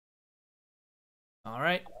All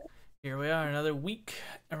right, here we are, another week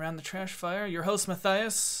around the trash fire. Your host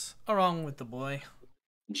Mathias, along with the boy,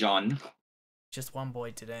 John. just one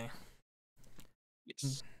boy today.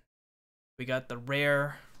 Yes. We got the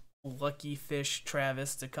rare, lucky fish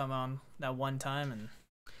Travis to come on that one time, and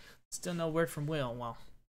still no word from Will. Well,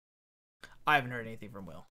 I haven't heard anything from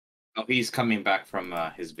Will. Oh, he's coming back from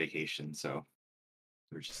his vacation, so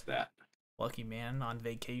there's just that. Lucky man on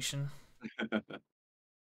vacation.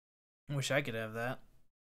 Wish I could have that.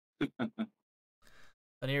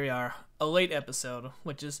 But here we are, a late episode,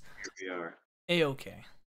 which is Here we are. a-okay.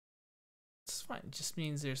 It's fine. It just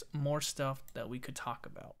means there's more stuff that we could talk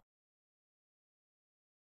about.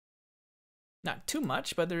 Not too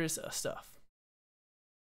much, but there is stuff.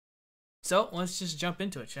 So let's just jump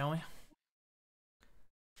into it, shall we?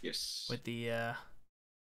 Yes. With the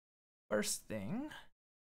first thing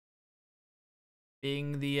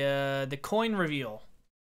being the coin reveal.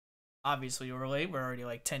 Obviously we're late. We're already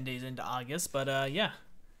like 10 days into August, but yeah.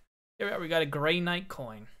 Here we are. We got a Grey Knight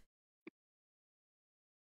coin.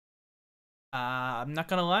 I'm not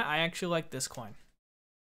gonna lie, I actually like this coin.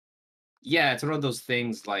 Yeah, it's one of those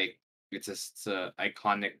things like it's a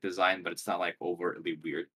iconic design, but it's not like overtly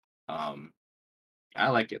weird. I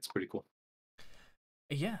like it. It's pretty cool.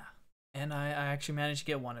 Yeah, and I actually managed to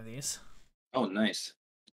get one of these. Oh, nice.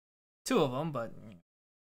 Two of them, but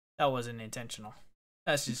that wasn't intentional.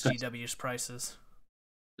 That's just GW's prices.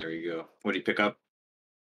 There you go. What do you pick up?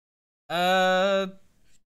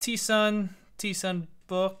 T-Sun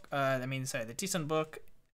book. The T-Sun book,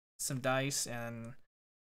 some dice, and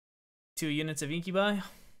 2 units of Incubi.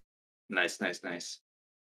 Nice, nice, nice.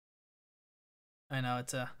 I know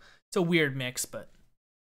it's a weird mix, but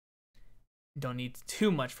don't need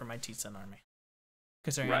too much for my T-Sun army,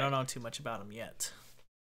 considering I don't know too much about them yet.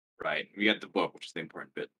 Right. We got the book, which is the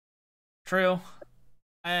important bit. True.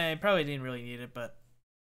 I probably didn't really need it, but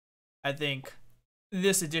I think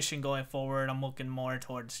this edition going forward, I'm looking more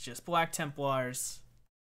towards just Black Templars,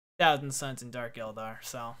 Thousand Suns, and Dark Eldar.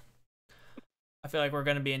 So I feel like we're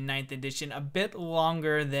going to be in 9th edition a bit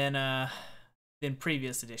longer than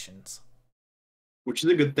previous editions. Which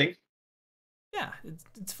is a good thing. Yeah,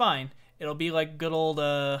 it's fine. It'll be like good old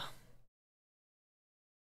trying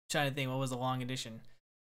to think, what was the long edition?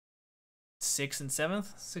 6th and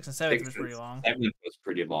 7th? 6th and 7th was pretty long. 7th was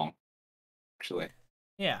pretty long, actually.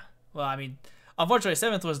 Yeah. Well, I mean, unfortunately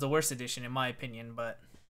 7th was the worst edition in my opinion, but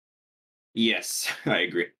Yes, I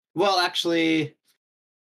agree. Well, actually,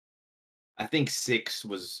 I think 6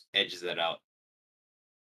 was edges that out.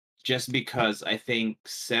 Just because I think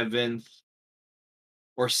 7th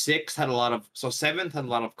or 6 had a lot of 7th had a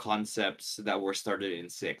lot of concepts that were started in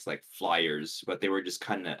 6, like flyers, but they were just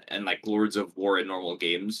kind of and like Lords of War in normal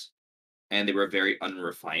games, and they were very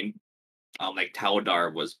unrefined. Like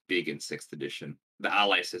Taldar was big in 6th edition. The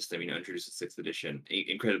ally system, introduced in 6th edition,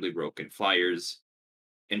 incredibly broken. Flyers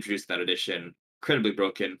introduced that edition, incredibly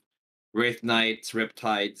broken. Wraith Knights,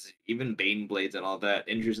 Riptides, even Bane Blades and all that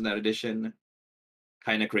introduced in that edition,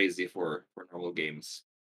 kind of crazy for normal games.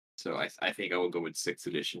 So I think I will go with 6th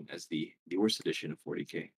edition as the worst edition of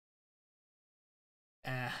 40k.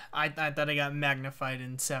 I thought it got magnified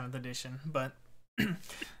in 7th edition, but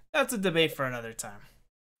that's a debate for another time.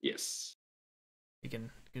 Yes. We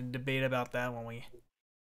can debate about that when we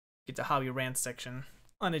get to Hobby Rant section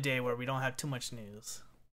on a day where we don't have too much news.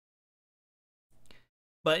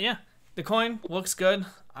 But yeah, the coin looks good.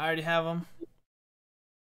 I already have them.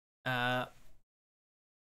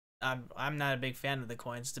 I'm not a big fan of the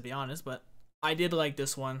coins, to be honest, but I did like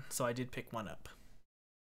this one, so I did pick one up.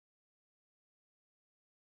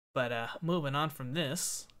 But moving on from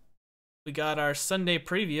this, we got our Sunday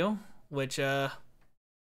preview, which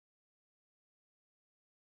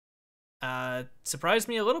surprised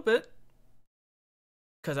me a little bit,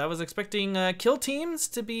 because I was expecting kill teams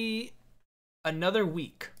to be another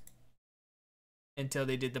week until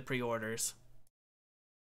they did the pre-orders.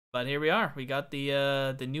 But here we are. We got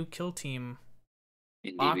the new kill team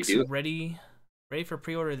box ready for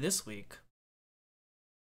pre-order this week.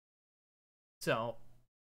 So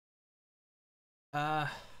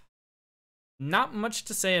not much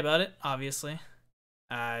to say about it, obviously.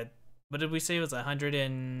 What did we say it was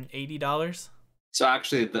 $180? So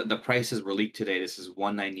actually the prices were leaked today. This is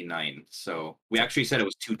 $199. So we actually said it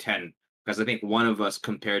was $210 because I think one of us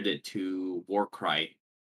compared it to Warcry,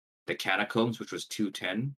 the Catacombs, which was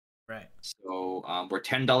 $210. Right. So we're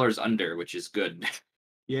 $10 under, which is good.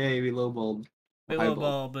 Yay, we lowballed. We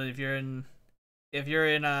lowballed, but if you're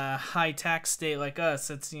in a high tax state like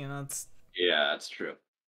us, it's yeah, that's true.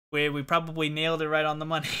 We probably nailed it right on the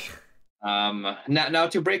money. Now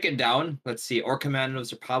to break it down, let's see. Orc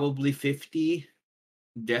Commandos are probably 50.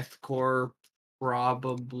 Deathcore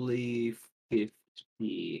probably 50,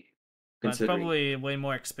 But it's considering. probably way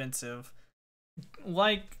more expensive,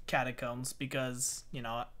 like Catacombs, because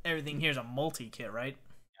everything here's a multi-kit, right?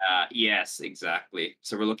 Yes, exactly.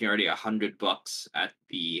 So we're looking already $100 at at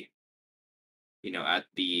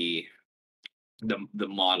the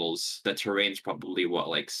models. The terrain's probably what,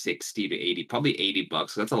 like 60 to 80, probably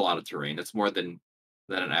 $80. That's a lot of terrain. That's more than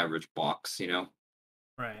an average box.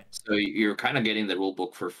 Right. So you're kind of getting the rule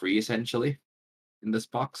book for free essentially in this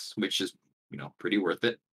box, which is pretty worth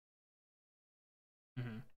it.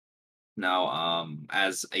 Mm-hmm. Now,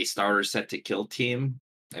 as a starter set to kill team,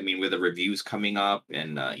 I mean, with the reviews coming up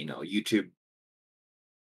and YouTube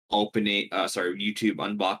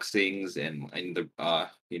unboxings and the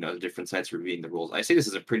the different sites reviewing the rules, I say this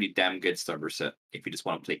is a pretty damn good starter set if you just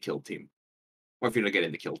want to play kill team, or if you're not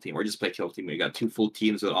getting the kill team, or just play kill team. You got two full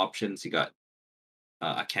teams with options. You got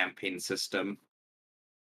a campaign system.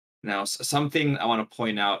 Now, something I want to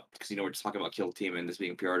point out, because we're just talking about kill team and this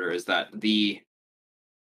being pre-order, is that the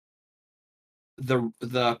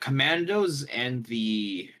commandos and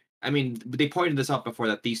I mean, they pointed this out before,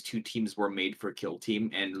 that these two teams were made for kill team,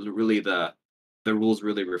 and really the rules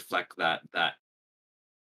really reflect that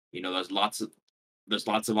there's lots of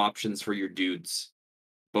options for your dudes,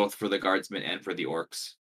 both for the guardsmen and for the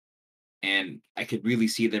orcs. And I could really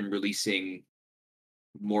see them releasing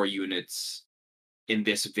more units in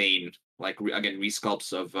this vein, like again,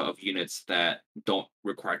 resculpts of units that don't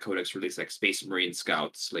require codex release, like Space Marine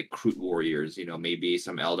scouts, like Kroot warriors, maybe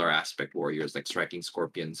some Eldar aspect warriors, like striking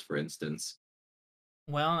scorpions, for instance.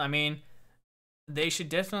 Well, I mean, they should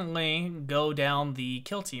definitely go down the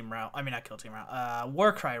kill team route. I mean, not kill team route,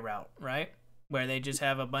 Warcry route, right? Where they just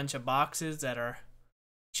have a bunch of boxes that are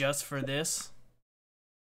just for this.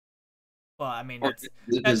 Well, I mean, Or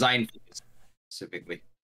that design specifically.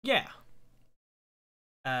 yeah.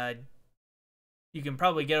 Uh, you can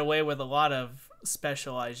probably get away with a lot of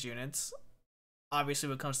specialized units. Obviously,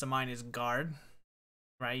 what comes to mind is guard,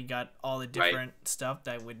 right? You got all the Right. different stuff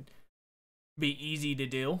that would be easy to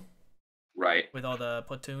do Right. with all the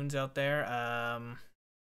platoons out there. I'm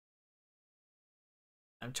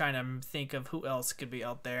trying to think of who else could be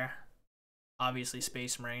out there. Obviously,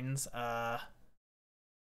 Space Marines.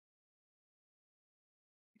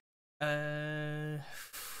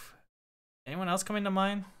 Anyone else coming to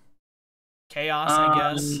mind? Chaos, I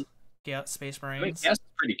guess. Um, Yeah, Space I mean, Marines. yes,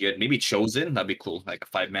 pretty good. Maybe Chosen, that'd be cool. Like a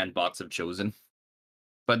 5-man box of Chosen.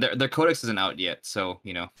 But their codex isn't out yet, so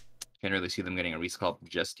can't really see them getting a resculpt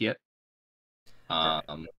just yet. Right.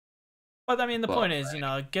 Um, But I mean, the but point is,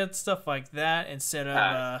 get stuff like that instead of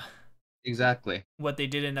uh, exactly. what they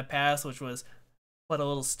did in the past, which was put a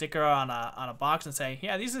little sticker on a box and say,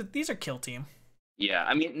 "Yeah, these are kill team." Yeah,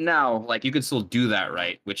 I mean, now, like, you could still do that,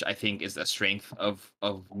 right? Which I think is the strength of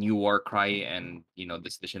New Warcry and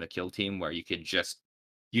this edition of Kill Team, where you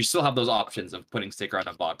still have those options of putting sticker on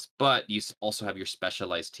a box, but you also have your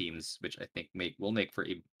specialized teams, which I think will make for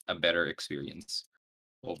a better experience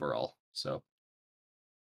overall. So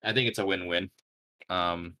I think it's a win-win.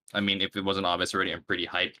 I mean, if it wasn't obvious already, I'm pretty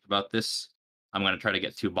hyped about this. I'm gonna try to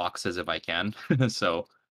get 2 boxes if I can. So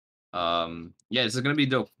yeah, this is gonna be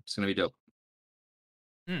dope. It's gonna be dope.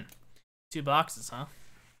 Hmm. 2 boxes, huh?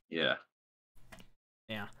 Yeah.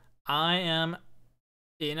 Yeah. I am.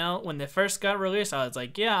 When they first got released, I was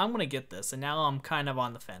like, "Yeah, I'm gonna get this," and now I'm kind of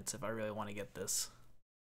on the fence if I really want to get this.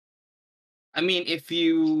 I mean, if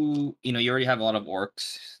you already have a lot of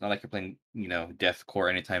orcs, it's not like you're playing, Deathcore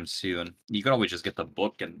anytime soon. You could always just get the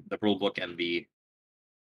book and the rule book and the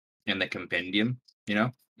compendium,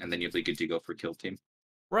 and then you'll be good to go for kill team.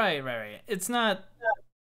 Right. It's not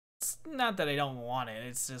that I don't want it.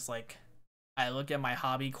 It's just like I look at my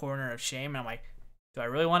hobby corner of shame and I'm like, do I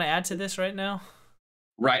really want to add to this right now?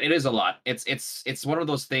 Right, it is a lot. It's one of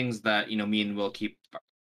those things that me and Will keep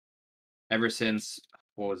ever since,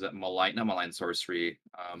 what was it, Malign, not Malign Sorcery,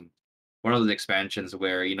 one of those expansions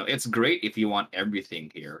where it's great if you want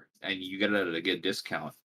everything here and you get it at a good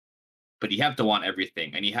discount, but you have to want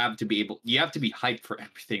everything, and you have to be hyped for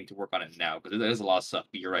everything to work on it now, because there's a lot of stuff.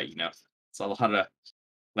 You're right, it's a lot of,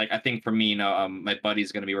 like, I think for me, my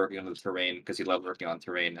buddy's going to be working on the terrain because he loves working on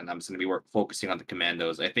terrain, and I'm just going to be focusing on the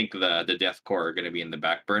commandos. I think the death core are going to be in the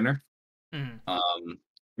back burner. Mm-hmm.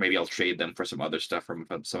 Maybe I'll trade them for some other stuff from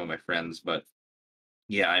some of my friends, but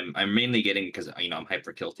yeah, I'm mainly getting, because I'm hyped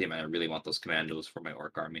for kill team and I really want those commandos for my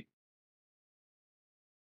orc army.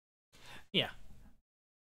 Yeah,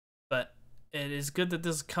 but it is good that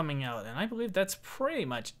this is coming out, and I believe that's pretty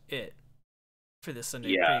much it for this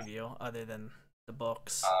Sunday Yeah. preview, other than the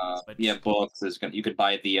books. Which, Yeah, books. You could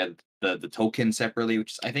buy the token separately,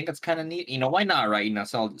 which I think it's kind of neat. Why not, right?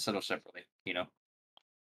 Settle separately.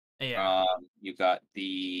 Yeah. You got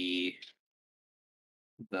the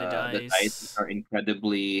The the dice dice. are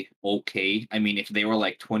incredibly okay. I mean, if they were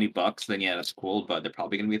like $20, then yeah, that's cool. But they're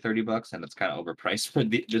probably gonna be $30, and it's kind of overpriced for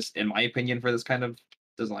just in my opinion for this kind of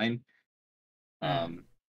design. Mm. Um,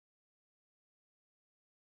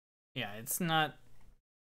 Yeah, it's not,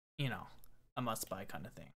 a must buy kind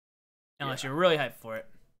of thing. Unless yeah, you're really hyped for it.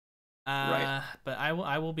 right. But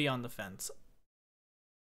I will be on the fence.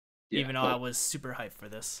 Yeah, Even though I totally. was super hyped for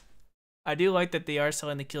this. I do like that they are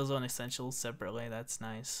selling the Killzone Essentials separately. That's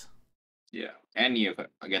nice. Yeah, and you have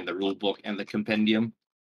again the rule book and the compendium.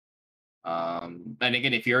 And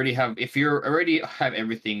again, if you already have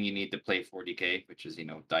everything you need to play 40K, which is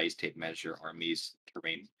dice, tape measure, armies,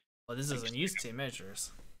 terrain. Well, this Like, isn't used to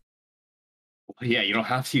measures. yeah, you don't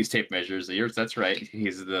have to use tape measures. Yours, that's right.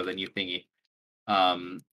 Use the new thingy.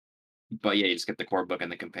 Um, but yeah, you just get the core book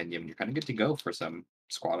and the compendium. You're kind of good to go for some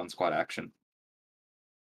squad on squad action.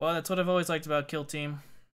 Well, that's what I've always liked about Kill Team.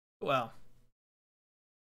 Well,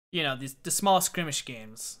 the small skirmish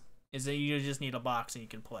games is that you just need a box and you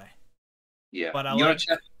can play. Yeah, But I you want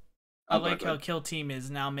to like check? I Oh, go like ahead. how Kill Team is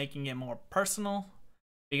now making it more personal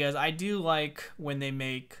because I do like when they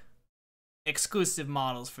make exclusive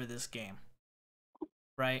models for this game,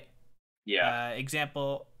 right? Yeah,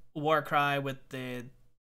 Example, Warcry with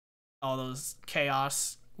all those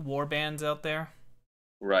chaos war bands out there.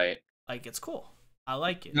 right. Like, it's cool. I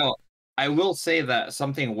like it. No, I will say that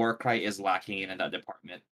something Warcry is lacking in that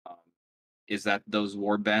department. Is that those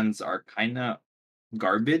war bands are kind of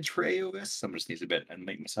garbage for AOS. I'm just sneeze a bit and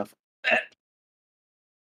make myself.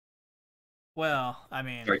 Well, I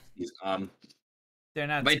mean, Sorry, sneeze. they're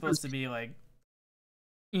not But supposed to be like,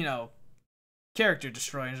 you know, character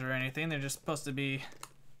destroyers or anything. They're just supposed to be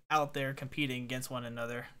out there competing against one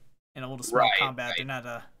another in a little small right, combat. They're right.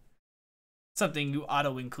 not something you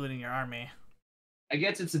auto include in your army. I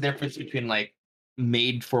guess it's the difference between like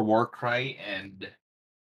made for Warcry and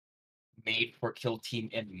made for Kill Team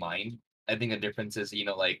in mind. I think the difference is,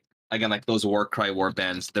 like again, like those Warcry war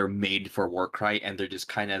bands, they're made for Warcry and they're just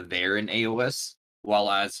kind of there in AOS. While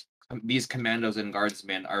as these commandos and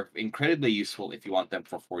guardsmen are incredibly useful if you want them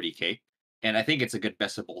for 40K. And I think it's a good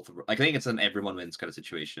best of both. Like I think it's an everyone wins kind of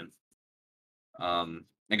situation.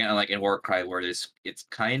 Again, like in Warcry, where it's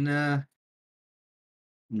kind of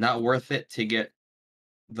not worth it to get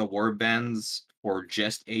the war bands for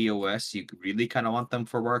just AOS. You really kind of want them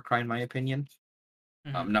for Warcry, in my opinion.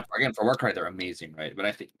 Mm-hmm. Now again for Warcry, they're amazing, right? But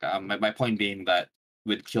I think my point being that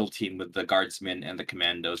with Kill Team, with the guardsmen and the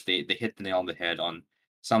commandos, they hit the nail on the head on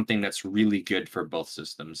something that's really good for both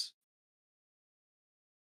systems.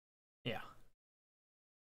 Yeah.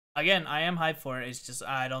 Again, I am hyped for it. It's just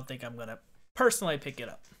I don't think I'm gonna personally pick it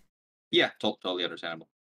up. Yeah, totally understandable.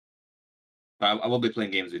 But I will be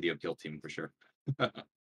playing games with you, Kill Team for sure. Now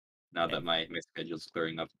Yeah, that my schedule's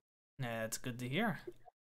clearing up. that's good to hear.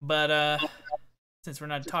 But since we're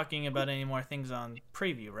not talking about any more things on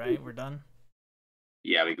preview, right? We're done.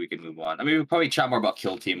 Yeah, we can move on. I mean, we'll probably chat more about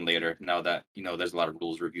Kill Team later. Now that there's a lot of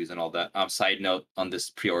rules reviews and all that. Side note on this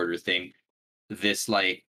pre-order thing, this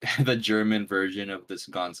like the German version of this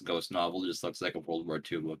Gaunt's Ghost novel just looks like a World War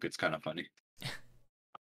II book. It's kind of funny.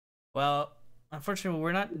 Well, unfortunately,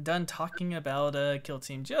 we're not done talking about Kill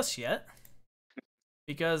Team just yet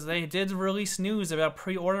because they did release news about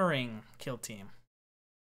pre-ordering Kill Team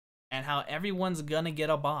and how everyone's gonna get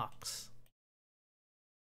a box,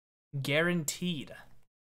 guaranteed.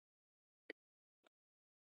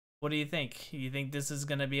 What do you think? You think this is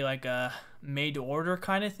gonna be like a made to order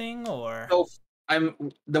kind of thing, or? So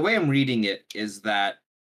the way I'm reading it is that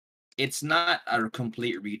it's not a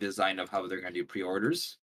complete redesign of how they're going to do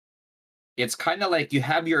pre-orders. It's kind of like you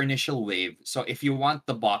have your initial wave. So if you want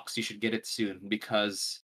the box, you should get it soon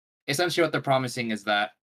because essentially what they're promising is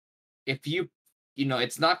that if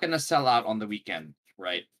it's not going to sell out on the weekend,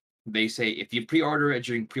 right? They say if you pre-order it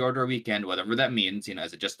during pre-order weekend, whatever that means,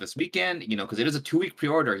 is it just this weekend? Because it is a 2-week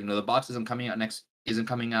pre-order. The box isn't coming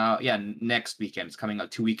out. Yeah, next weekend. It's coming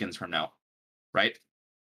out 2 weekends from now, right?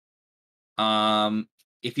 Um,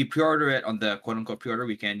 if you pre-order it on the quote unquote pre-order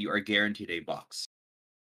weekend, you are guaranteed a box.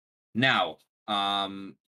 Now,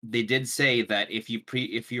 they did say that if you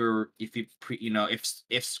if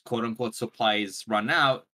quote unquote supplies run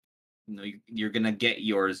out, you're gonna get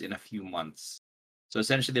yours in a few months. So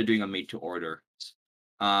essentially, they're doing a made to order.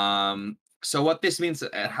 So what this means,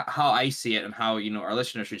 how I see it, and how our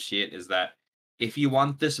listeners should see it, is that if you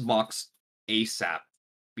want this box ASAP,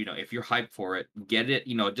 if you're hyped for it, get it.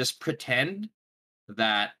 Just pretend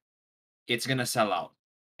that it's gonna sell out,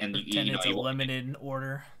 and Pretend it's a you won't. limited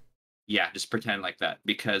order. Yeah, just pretend like that,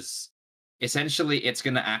 because essentially it's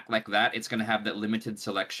gonna act like that. It's gonna have that limited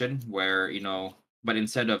selection where, but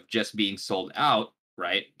instead of just being sold out,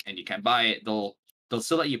 right, and you can't buy it, they'll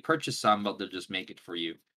still let you purchase some, but they'll just make it for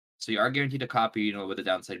you. So you are guaranteed a copy, with the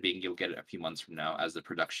downside being you'll get it a few months from now as the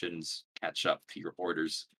productions catch up to your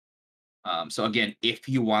orders. So again, if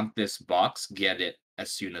you want this box, get it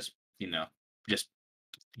as soon as, just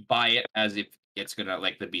buy it as if it's gonna,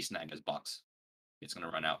 like the Beast Nagas box. It's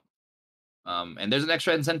gonna run out. And there's an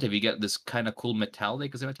extra incentive. You get this kind of cool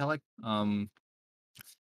metallic. Is it metallic? The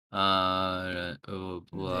Yeah,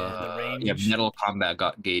 range. metal combat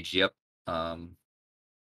got gauge. Yep. I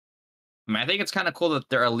think it's kind of cool that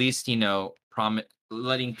they're at least,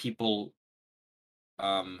 letting people,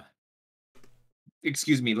 um,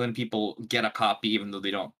 letting people get a copy even though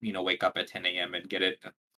they don't, wake up at 10 a.m. and get it,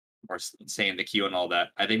 or stay in the queue and all that.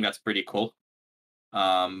 I think that's pretty cool.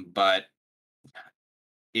 But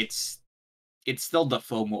it's still the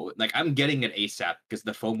FOMO. Like, I'm getting it ASAP because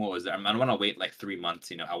the FOMO is there. I don't want to wait like 3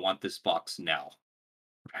 months. I want this box now,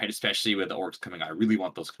 right? Especially with the orcs coming out. I really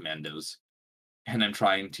want those commandos, and I'm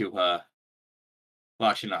trying to. Well,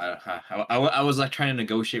 actually, no. I was like trying to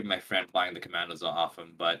negotiate with my friend buying the commandos off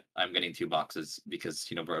him, but I'm getting 2 boxes because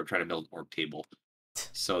we're trying to build an orc table.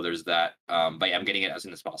 So there's that. But yeah, I'm getting it as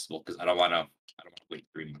soon as possible because I don't want to wait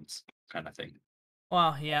 3 months, kind of thing.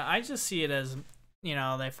 Well, yeah, I just see it as,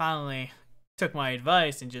 they finally took my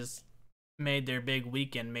advice and just made their big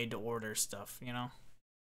weekend made to order stuff, That's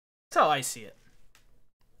how I see it.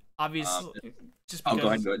 Obviously, just I'll go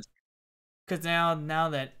ahead because and go. because now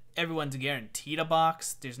that everyone's guaranteed a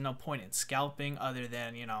box, there's no point in scalping other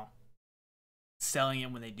than, selling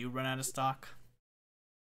it when they do run out of stock.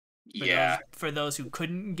 For those who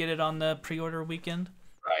couldn't get it on the pre-order weekend.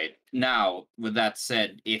 Right. Now, with that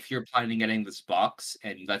said, if you're planning on getting this box,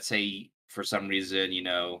 and let's say for some reason, you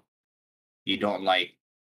don't like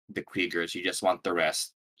the Kriegers, you just want the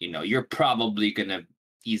rest, you're probably gonna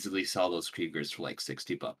easily sell those Kriegers for like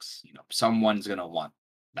 $60. Someone's gonna want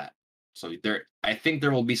that. So I think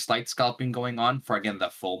there will be slight scalping going on for, again, the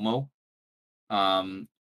FOMO. Oh,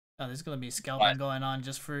 there's gonna be scalping going on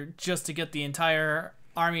just to get the entire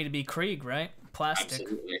army to be Krieg, right? Plastic.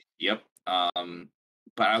 Absolutely. Yep.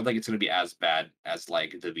 But I don't think it's gonna be as bad as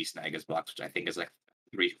like the Beast Nagas box, which I think is like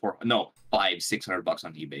 $600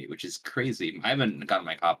 on eBay, which is crazy. I haven't gotten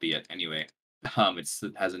my copy yet anyway.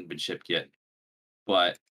 It hasn't been shipped yet.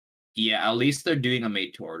 But yeah, at least they're doing a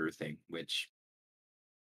made to order thing, which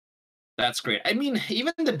that's great. I mean,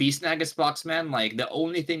 even the Beast Nagas box, man, like the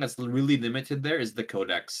only thing that's really limited there is the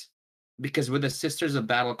Codex. Because with the Sisters of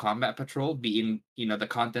Battle Combat Patrol being, the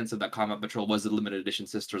contents of that Combat Patrol was the limited edition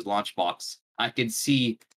Sisters launch box, I could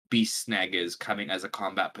see Beast Nagas coming as a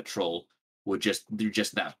Combat Patrol would just do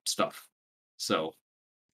just that stuff. So,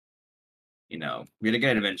 we're gonna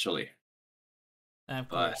get it eventually. Of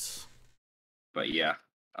course. But yeah.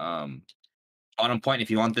 On a point,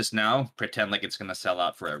 if you want this now, pretend like it's gonna sell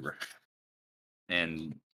out forever.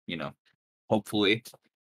 And, hopefully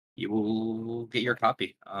you will get your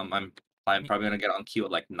copy. I'm probably gonna get on queue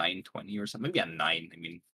at like 9:20 or something. Maybe at 9. I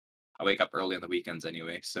mean, I wake up early on the weekends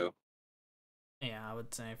anyway, so yeah, I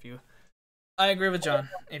would say I agree with John.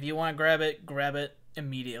 If you want to grab it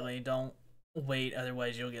immediately. Don't wait,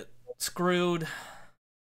 otherwise you'll get screwed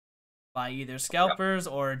by either scalpers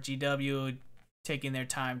or GW taking their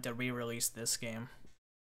time to re-release this game.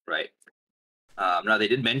 Right. Now, they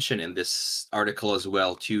did mention in this article as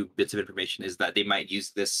well, 2 bits of information, is that they might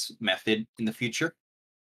use this method in the future.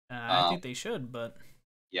 I think they should, but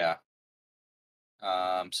yeah.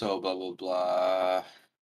 So blah blah blah.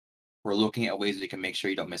 We're looking at ways we can make sure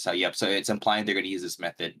you don't miss out. Yep. So it's implying they're going to use this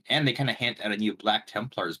method, and they kind of hint at a new Black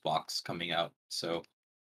Templars box coming out. So,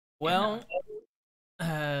 well,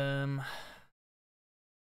 I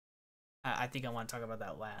think I want to talk about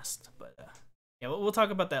that last, but yeah, we'll talk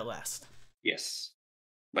about that last. Yes,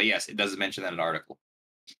 but yes, it does mention that in an article.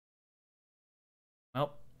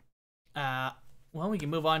 Well, we can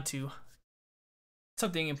move on to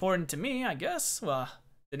something important to me, I guess. Well,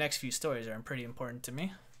 the next few stories are pretty important to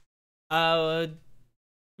me.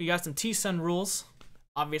 We got some T-Sun rules.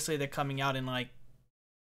 Obviously, they're coming out in like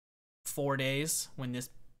 4 days when this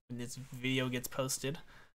video gets posted.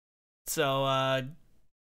 So,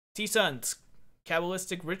 T-Sun's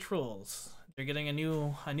Cabbalistic rituals. They're getting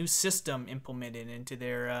a new system implemented into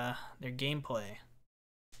their gameplay,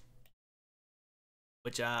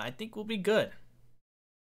 which I think will be good.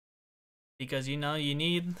 Because you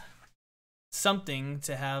need something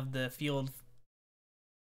to have the field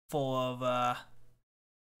full of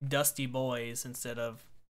dusty boys instead of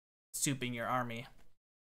souping your army.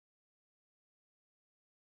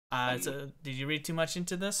 So did you read too much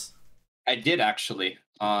into this? I did actually.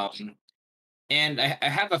 And I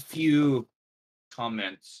have a few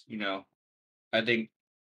comments. I think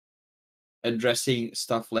addressing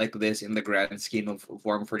stuff like this in the grand scheme of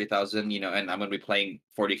Warhammer 40,000. And I'm gonna be playing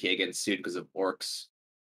 40K again soon because of orcs,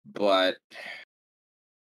 but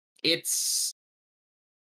it's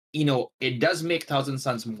it does make Thousand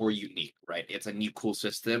Suns more unique, right? It's a new cool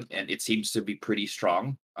system, and it seems to be pretty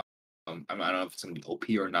strong. I don't know if it's gonna be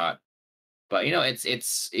OP or not, but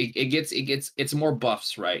it's more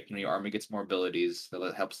buffs, right? Your army gets more abilities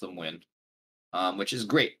that helps them win, which is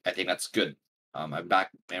great. I think that's good. We're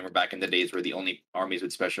back in the days where the only armies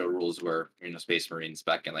with special rules were Space Marines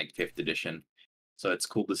back in like 5th edition. So it's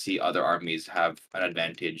cool to see other armies have an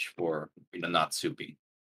advantage for not souping.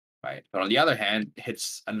 Right. But on the other hand,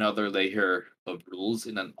 it's another layer of rules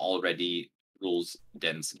in an already rules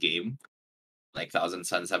dense game. Like Thousand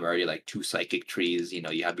Suns have already like 2 psychic trees. You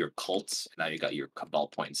have your cults, and now you got your Cabal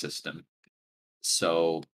point system.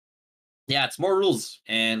 So yeah, it's more rules.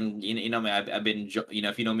 And I've been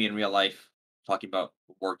if you know me in real life, talking about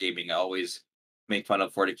wargaming, I always make fun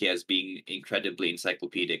of 40K as being incredibly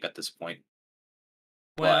encyclopedic at this point.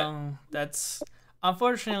 Well, that's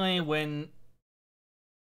unfortunately when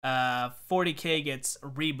 40K gets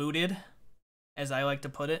rebooted, as I like to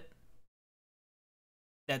put it.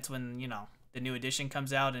 That's when, the new edition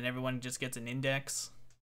comes out and everyone just gets an index.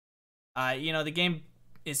 The game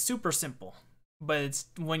is super simple, but it's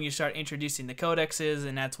when you start introducing the codexes,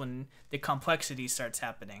 and that's when the complexity starts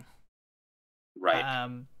happening. Right.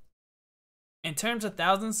 In terms of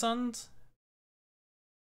Thousand Suns,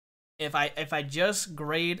 if I just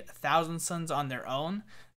grade Thousand Suns on their own,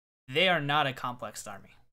 they are not a complex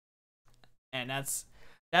army. And that's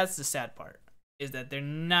the sad part, is that they're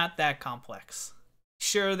not that complex.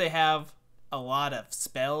 Sure, they have a lot of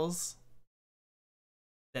spells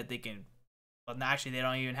that they can. Well, actually, they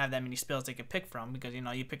don't even have that many spells they can pick from, because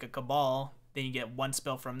you pick a Cabal, then you get 1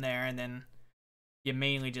 spell from there, and then you're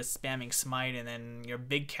mainly just spamming Smite, and then your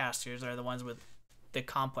big casters are the ones with the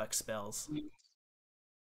complex spells.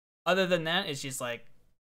 Other than that, it's just like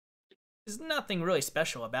there's nothing really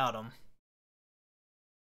special about them,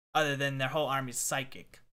 other than their whole army's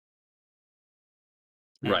psychic.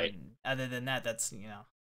 Right. And other than that, that's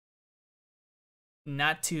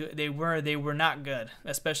not too. They were not good,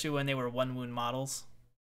 especially when they were 1 wound models.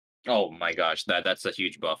 Oh my gosh, that's a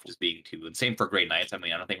huge buff, just being 2 wounds. Same for Grey Knights. I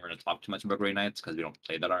mean, I don't think we're gonna talk too much about Grey Knights because we don't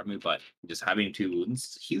play that army, but just having 2 wounds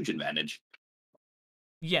is a huge advantage.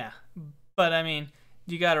 Yeah, but I mean,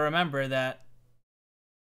 you got to remember that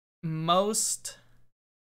most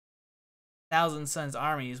Thousand Suns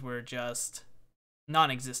armies were just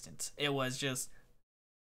non-existent. It was just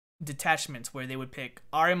detachments where they would pick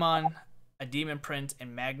Ahriman, a Demon Prince,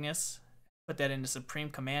 and Magnus, put that in the Supreme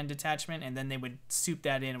Command detachment, and then they would soup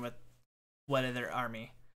that in with what other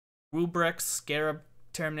army. Rubrics, Scarab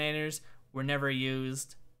Terminators were never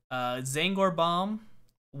used. Zangor Bomb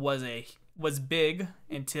was big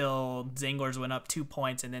until Zangors went up 2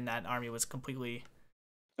 points, and then that army was completely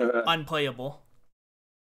unplayable.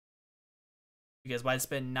 Because why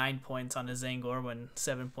spend 9 points on a Zangor when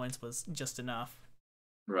 7 points was just enough?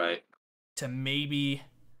 Right. To maybe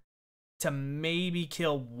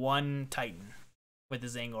kill 1 Titan with the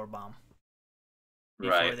Zangor Bomb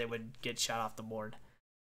before they would get shot off the board.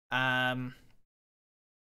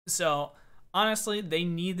 So honestly, they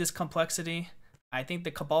need this complexity. I think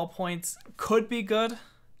the Cabal points could be good.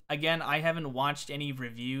 Again, I haven't watched any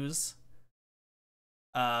reviews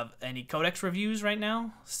of any Codex reviews right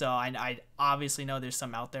now, so I obviously know there's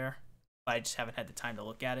some out there, but I just haven't had the time to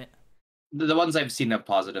look at it. The ones I've seen have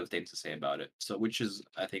positive things to say about it, so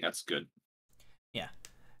I think that's good. Yeah,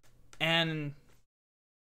 and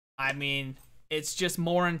I mean, it's just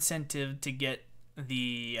more incentive to get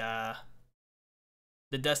the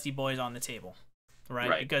Dusty Boys on the table,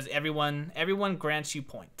 right? Because everyone grants you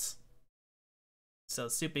points, so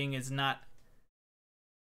souping is not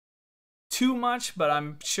too much, but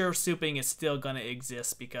I'm sure souping is still gonna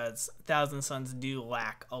exist because Thousand Suns do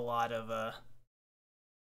lack a lot of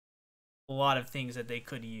things that they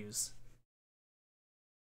could use.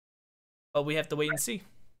 But we have to wait and see.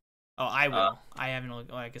 Oh, I will. I haven't,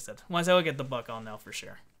 like I said, once I look at the book, I'll know for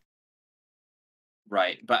sure.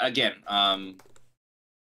 Right, but again,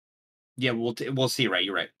 yeah, we'll see. Right,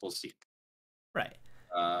 you're right. We'll see. Right.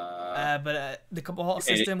 But the Cabal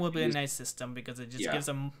system will be a nice system because it just gives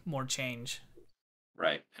them more change.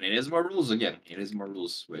 Right, and it is more rules again. It is more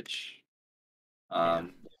rules, which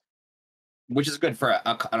is good for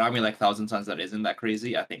an army like Thousand Suns that isn't that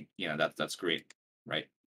crazy. I think that's great, right?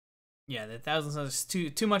 Yeah, the Thousand Suns is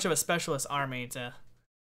too much of a specialist army to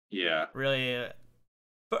Yeah. Really,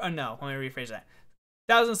 no, let me rephrase that.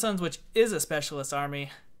 Thousand Sons, which is a specialist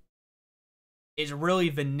army, is really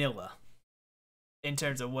vanilla in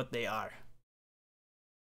terms of what they are.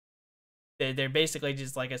 They're basically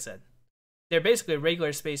just, like I said, they're basically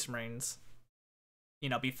regular Space Marines. You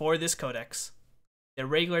know, before this codex, they're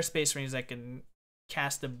regular Space Marines that can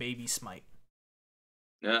cast a baby smite.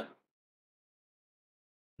 Yeah.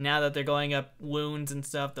 Now that they're going up wounds and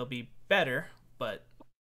stuff, they'll be better, but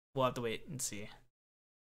we'll have to wait and see.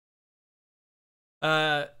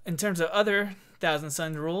 In terms of other Thousand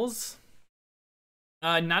Sons rules,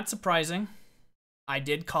 not surprising. I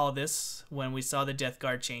did call this when we saw the Death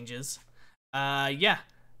Guard changes. Yeah,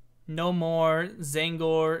 no more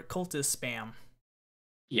Zangor cultist spam.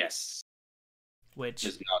 Yes. Which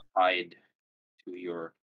is not tied to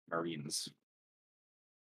your Marines.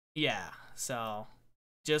 Yeah, so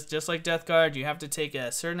just like Death Guard, you have to take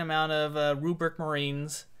a certain amount of Rubric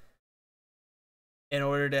Marines in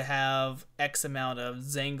order to have X amount of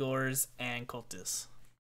Zangors and cultists.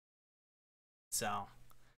 So,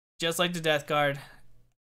 just like the Death Guard,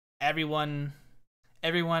 everyone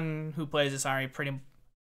who plays this army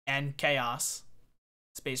and Chaos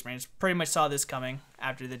Space Marines pretty much saw this coming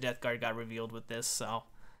after the Death Guard got revealed with this. So,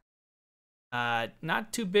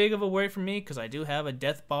 not too big of a worry for me because I do have a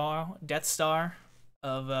Death Star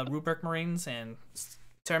of Rubric Marines and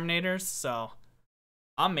Terminators, so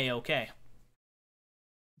I'm okay.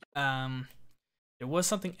 There was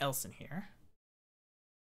something else in here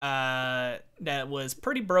that was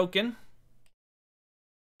pretty broken,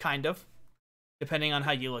 kind of, depending on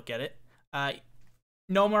how you look at it.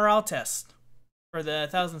 No morale test for the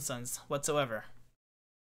Thousand Sons whatsoever.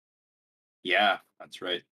 Yeah, that's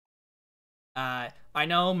right. I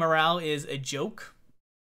know morale is a joke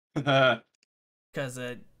because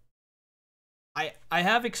I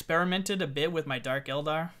have experimented a bit with my Dark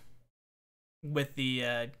Eldar with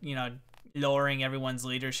the lowering everyone's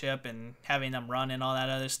leadership and having them run and all that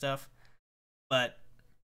other stuff, but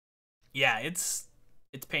yeah, it's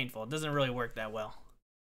painful. It doesn't really work that well,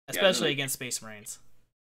 especially against Space Marines.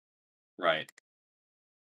 Right.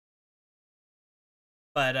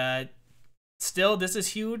 But still, this is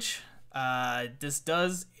huge. This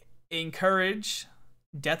does encourage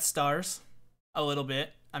Death Stars a little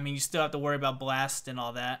bit. I mean, you still have to worry about blast and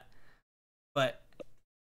all that, but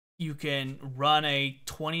you can run a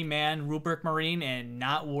 20-man Rubric Marine and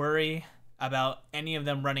not worry about any of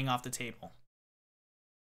them running off the table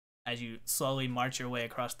as you slowly march your way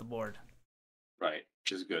across the board. Right,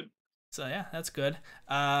 which is good. So yeah, that's good.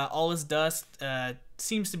 All his dust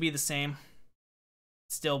seems to be the same.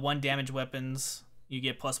 Still 1 damage weapons. You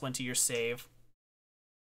get +1 to your save.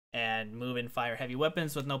 And move and fire heavy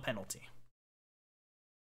weapons with no penalty.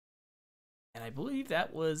 And I believe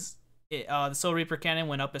that was it. The Soul Reaper cannon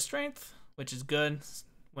went up a strength, which is good.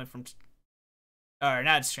 Went from, or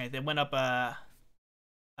not strength. It went up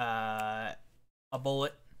a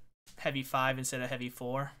bullet, heavy 5 instead of heavy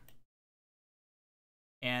 4.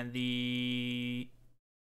 And the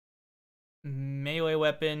melee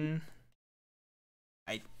weapon,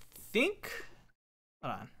 I think.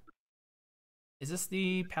 Hold on. Is this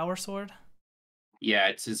the power sword? Yeah,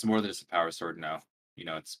 it's more than just a power sword now. You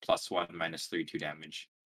know, it's +1, -3, 2 damage.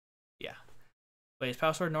 Yeah. Wait, is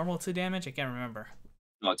power sword normal 2 damage? I can't remember.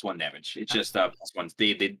 No, it's 1 damage. It's just +1.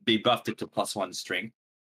 They buffed it to +1 strength.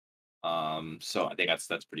 So I think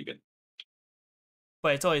that's pretty good.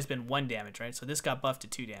 But it's always been 1 damage, right? So this got buffed to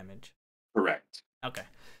 2 damage. Correct. Okay.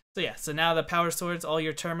 So yeah, so now the power swords, all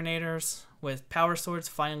your Terminators with power swords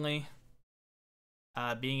finally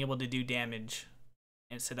being able to do damage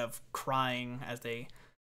instead of crying as they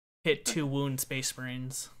hit 2 wound Space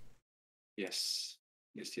Marines. Yes.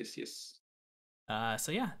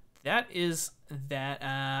 So yeah, that is that.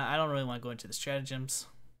 I don't really want to go into the stratagems.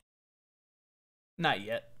 Not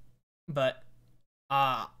yet. But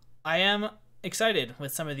I am excited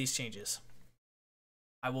with some of these changes.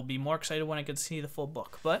 I will be more excited when I can see the full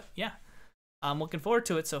book. But yeah, I'm looking forward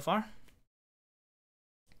to it so far.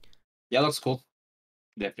 Yeah, it looks cool.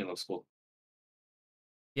 Definitely looks cool.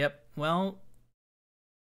 Yep. Well,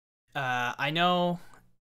 I know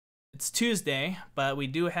it's Tuesday, but we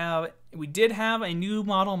did have a new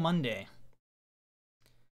model Monday.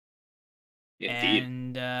 Indeed.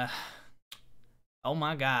 And oh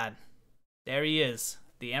my God, there he is,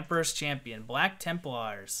 the Emperor's Champion, Black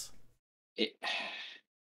Templars.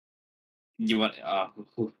 You want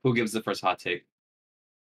who gives the first hot take?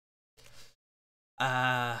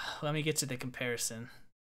 Let me get to the comparison.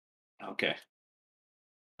 Okay.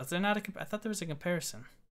 Was there not I thought there was a comparison.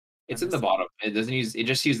 It's in the bottom. It doesn't use. It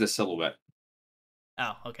just uses the silhouette.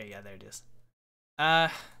 Oh, okay, yeah, there it is.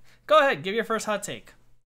 Go ahead, give your first hot take.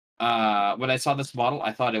 When I saw this model,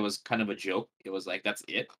 I thought it was kind of a joke. It was like, that's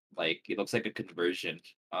it. Like, it looks like a conversion.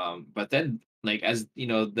 But then, like, as you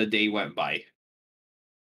know, the day went by,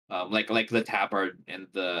 like the tabard and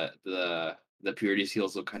the purity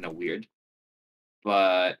seals look kind of weird.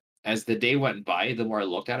 But as the day went by, the more I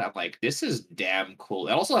looked at it, I'm like, this is damn cool.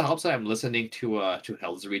 It also helps that I'm listening to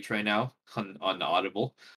Hell's Reach right now on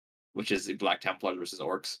Audible, which is the Black Templars versus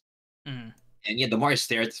Orcs. Mm. And yeah, the more I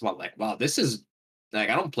stare at this one, I'm like, wow, this is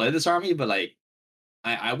like, I don't play this army, but like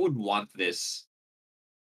I would want this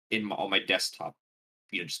on my desktop,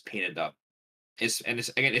 just painted up.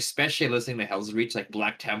 Again, especially listening to Hell's Reach, like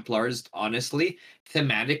Black Templars. Honestly,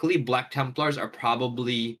 thematically, Black Templars are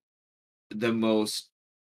probably the most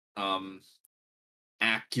um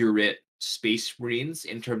accurate Space Marines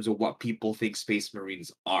in terms of what people think Space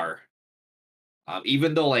Marines are.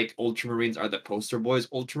 Even though like Ultramarines are the poster boys,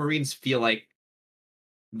 Ultramarines feel like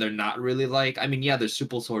they're not really like. I mean, yeah, they're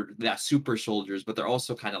super soldiers, but they're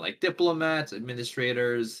also kind of like diplomats,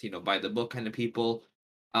 administrators, by the book kind of people.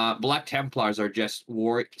 Black Templars are just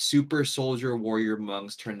super soldier warrior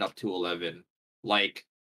monks turned up to 11. Like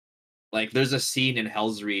there's a scene in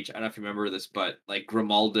Hell's Reach. I don't know if you remember this, but like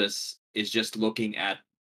Grimaldus is just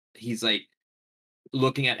he's like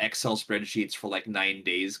looking at Excel spreadsheets for like 9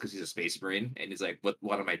 days because he's a space marine, and he's like,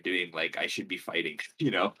 what am I doing? Like, I should be fighting,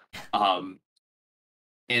 Um,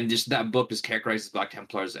 and just that book just characterizes Black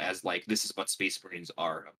Templars as like, this is what Space Marines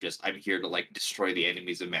are. I'm here to like destroy the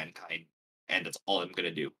enemies of mankind, and that's all I'm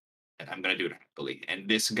gonna do, and I'm gonna do it happily. And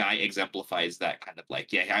this guy exemplifies that kind of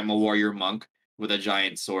like, yeah, I'm a warrior monk with a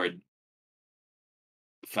giant sword.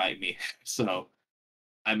 Fight me. So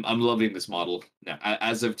I'm loving this model now.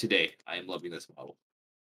 As of today, I am loving this model.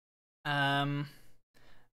 Um.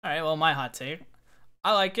 All right. Well, my hot take.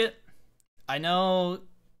 I like it. I know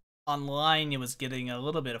online it was getting a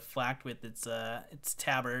little bit of flack with its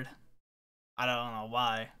tabard. I don't know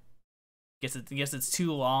why. Guess it's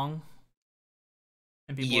too long,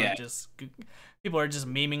 and people are just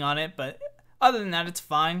memeing on it. But other than that, it's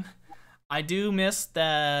fine. I do miss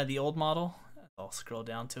the old model. I'll scroll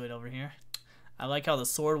down to it over here. I like how the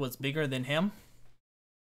sword was bigger than him.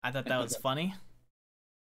 I thought that was funny.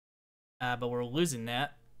 But we're losing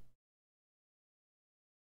that.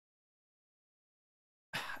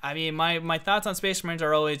 I mean, my thoughts on Space Marines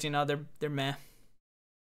are always, they're meh.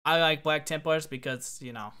 I like Black Templars because,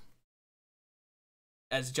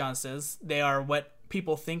 as John says, they are what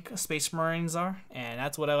people think Space Marines are, and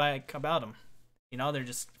that's what I like about them. They're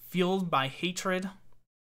just fueled by hatred.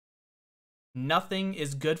 Nothing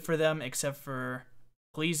is good for them except for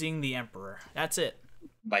pleasing the Emperor. That's it.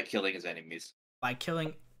 By killing his enemies. By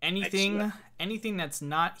killing anything that's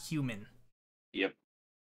not human. Yep.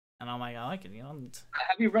 And I'm like, I like it.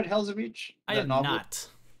 Have you read Hell's Reach? I have novel? Not.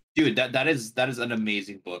 Dude, that is an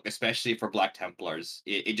amazing book, especially for Black Templars.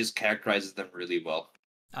 It just characterizes them really well.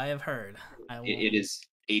 I have heard. It is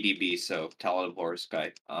ADB, so Talent of Horror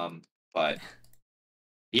Sky. But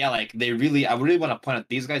yeah, like I really want to point out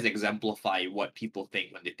these guys exemplify what people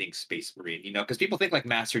think when they think Space Marine. Because people think like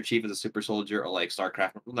Master Chief is a super soldier, or like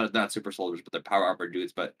StarCraft, not super soldiers, but they're power armor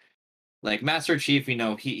dudes. But like Master Chief,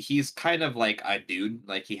 he's kind of like a dude.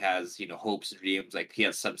 Like he has, hopes, dreams. Like he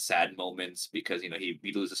has some sad moments because he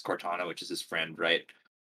loses Cortana, which is his friend, right?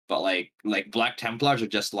 But like Black Templars are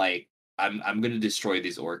just like, I'm gonna destroy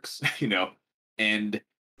these orcs, and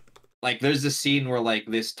like there's this scene where like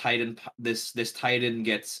this Titan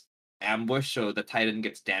gets ambushed, so the Titan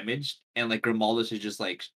gets damaged, and like Grimaldus is just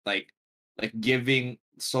like giving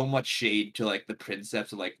so much shade to like the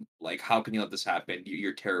Princeps, like how can you let this happen?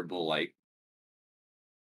 You're terrible, like.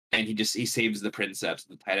 And he saves the Princeps,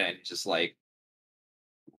 the Titan, and just like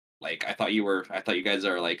I thought you guys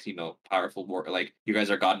are like, powerful, more like you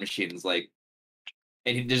guys are god machines, like.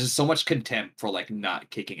 And there's just so much contempt for like not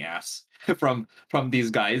kicking ass from these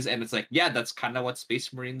guys, and it's like, yeah, that's kind of what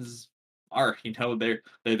Space Marines are. They're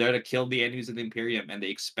there to kill the enemies of the Imperium, and they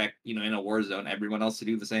expect, in a war zone, everyone else to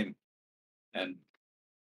do the same. And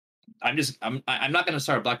I'm not gonna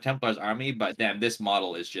start a Black Templars army, but damn, this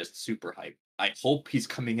model is just super hype. I hope he's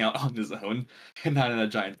coming out on his own and not in a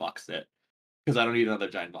giant box set, because I don't need another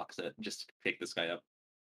giant box set just to pick this guy up.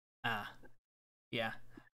 Yeah.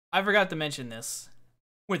 I forgot to mention this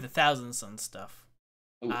with the Thousand Sun stuff.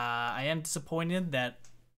 I am disappointed that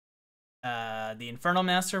the Infernal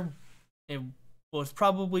Master, it will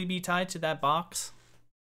probably be tied to that box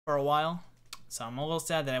for a while. So I'm a little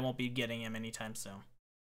sad that I won't be getting him anytime soon.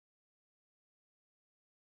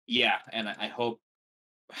 Yeah, and I hope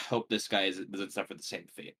this guy doesn't suffer the same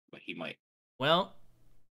fate, but he might. Well,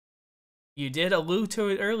 you did allude to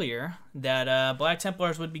it earlier that Black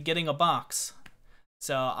Templars would be getting a box.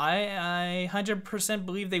 So I 100%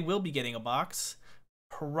 believe they will be getting a box.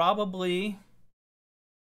 Probably,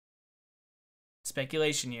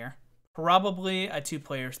 speculation here, probably a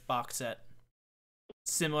 2-player box set.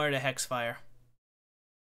 Similar to Hexfire.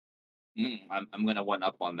 I'm gonna one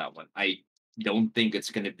up on that one. I don't think it's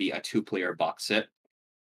gonna be a 2-player box set.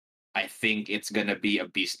 I think it's gonna be a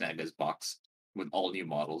Beast Nagas box with all new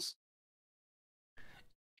models.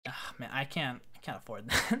 Man, I can't afford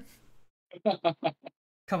that.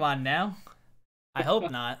 Come on now. I hope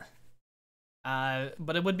not.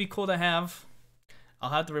 But it would be cool to have. I'll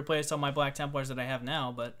have to replace all my Black Templars that I have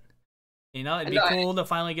now, but it'd be cool to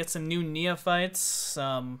finally get some new neophytes,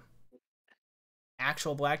 some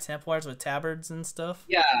actual Black Templars with tabards and stuff.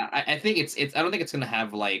 Yeah, I think it's I don't think it's gonna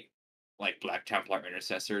have like Black Templar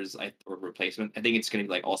intercessors or replacement. I think it's gonna be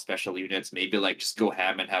like all special units. Maybe like just go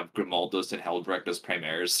ham and have Grimaldos and Heldrek as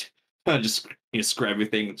primaires. Just screw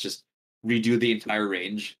everything. Just redo the entire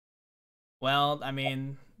range. Well, I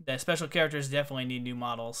mean, the special characters definitely need new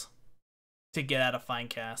models to get out of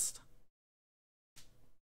Finecast.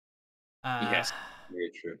 Yes,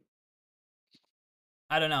 very true.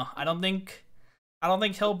 I don't know. I don't think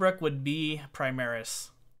Hellbreak would be Primaris.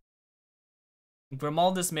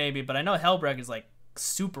 Grimaldus maybe, but I know Hellbreak is like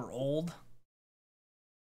super old.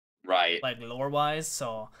 Right. Like lore wise,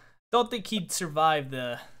 so don't think he'd survive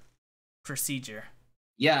the procedure.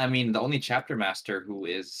 Yeah, I mean the only chapter master who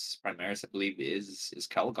is Primaris, I believe, is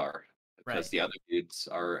Kelgar. Because the other dudes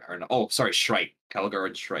are not, oh sorry, Shrike. Kelgar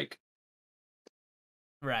and Shrike.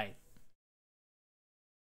 Right.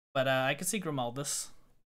 But I could see Grimaldus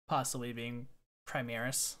possibly being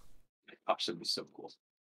Primaris. That should be so cool.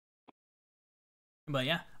 But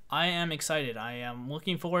yeah, I am excited. I am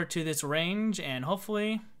looking forward to this range, and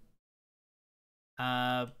hopefully,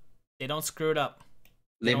 they don't screw it up.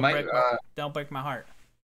 They don't break my heart.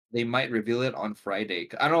 They might reveal it on Friday.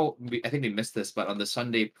 I don't know. I think we missed this, but on the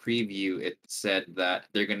Sunday preview, it said that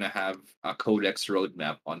they're gonna have a Codex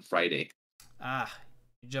Roadmap on Friday. Ah,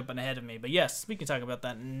 you're jumping ahead of me. But yes, we can talk about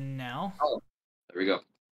that now. Oh, there we go.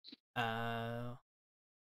 Let's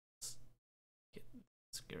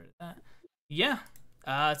get rid of that. Yeah.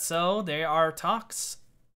 So there are talks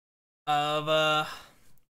of a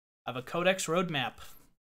Codex Roadmap.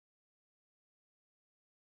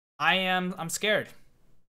 I'm scared.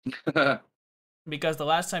 Because the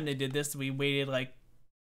last time they did this, we waited like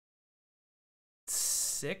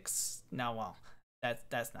 6. No, well,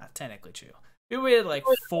 that's not technically true. We waited like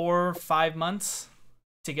 4 or 5 months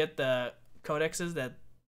to get the codexes that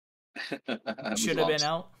should have been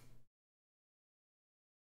out.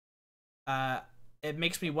 It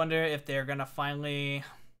makes me wonder if they're gonna finally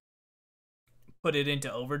put it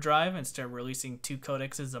into overdrive and start releasing 2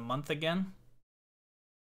 codexes a month again.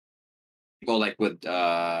 Well, like with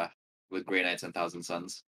Grey Knights and Thousand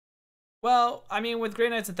Suns. Well, I mean, with Grey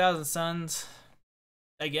Knights and Thousand Suns,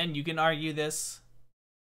 again, you can argue this.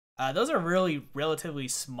 Those are really relatively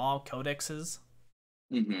small codexes.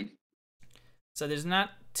 Mm-hmm. So there's not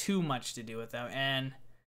too much to do with them, and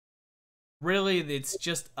really, it's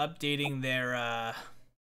just updating their.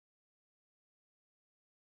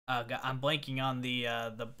 I'm blanking on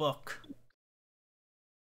the book.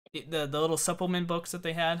 The little supplement books that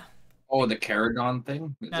they had. Oh, the Caradon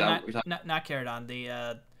thing? Not Caradon.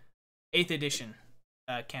 The 8th edition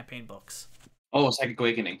campaign books. Oh, Psychic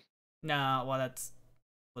Awakening. No, well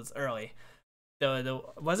was early.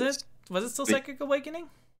 Was it still Psychic Awakening?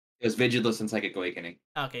 It was Vigilus and Psychic Awakening.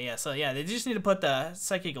 Okay, yeah. So yeah, they just need to put the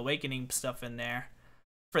Psychic Awakening stuff in there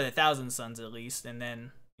for the Thousand Suns at least, and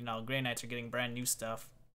then Grey Knights are getting brand new stuff.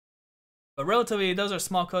 But relatively, those are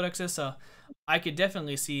small codexes, so I could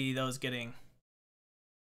definitely see those getting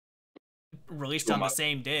released on the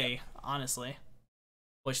same day, honestly,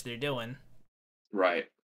 which they're doing. Right.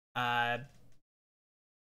 But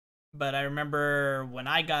I remember when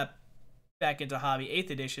I got back into hobby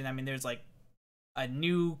 8th edition, I mean, there's like a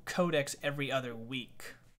new codex every other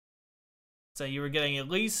week. So you were getting at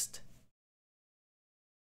least,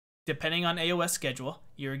 depending on AOS schedule,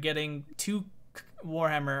 you're getting 2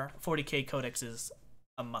 Warhammer 40k codexes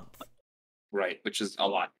a month. Right, which is a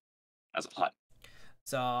lot. That's a lot.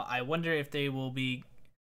 So I wonder if they will be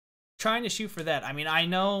trying to shoot for that. I mean, I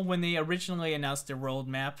know when they originally announced their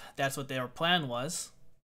roadmap, that's what their plan was.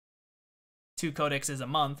 2 codexes a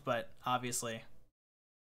month, but obviously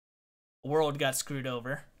the world got screwed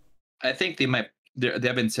over. I think they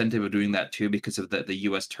have incentive of doing that too because of the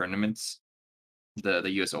US tournaments, the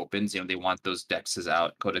US Opens. They want those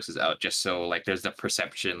codexes out, just so like there's the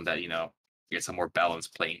perception that it's a more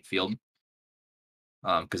balanced playing field.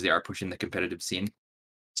 because they are pushing the competitive scene.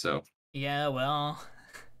 So Yeah, well,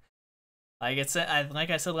 like I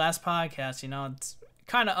said last podcast, it's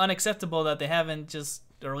kind of unacceptable that they haven't just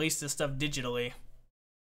released this stuff digitally.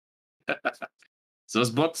 so those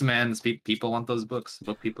books, man, people want those books.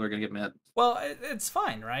 Book people are gonna get mad. Well, it's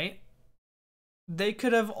fine, right? They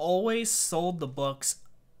could have always sold the books,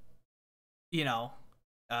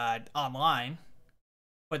 online.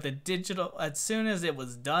 But the digital, as soon as it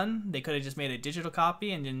was done, they could have just made a digital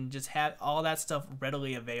copy and then just had all that stuff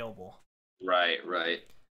readily available. Right.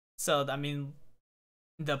 So, I mean,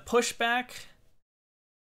 the pushback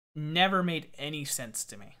never made any sense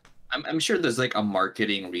to me. I'm sure there's like a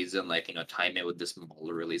marketing reason, like time it with this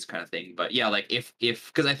smaller release kind of thing. But yeah, like if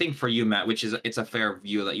because I think for you, Matt, which is it's a fair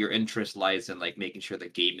view that your interest lies in like making sure the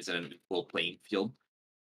game is in an equal playing field.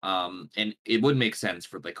 And it would make sense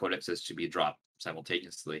for the codexes to be dropped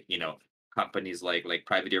simultaneously. Companies like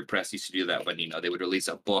Privateer Press used to do that when they would release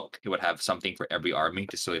a book, it would have something for every army,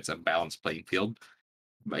 just so it's a balanced playing field.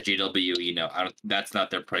 But GW, I don't, that's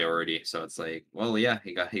not their priority. So it's like, well, yeah,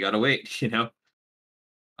 he got to wait.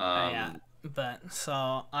 Yeah, but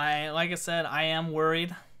so like I said, I am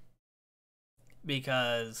worried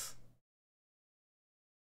because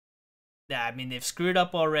yeah, I mean they've screwed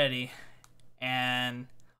up already, and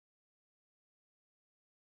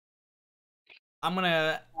I'm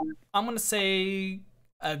gonna say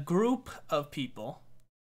a group of people.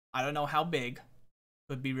 I don't know how big,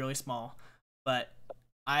 would be really small, but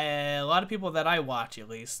a lot of people that I watch at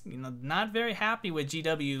least, not very happy with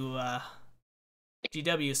GW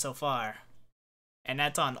so far, and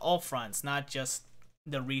that's on all fronts, not just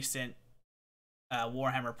the recent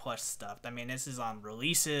Warhammer Plus stuff. I mean, this is on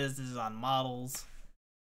releases, this is on models.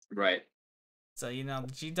 Right. So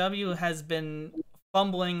GW has been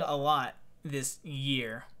fumbling a lot this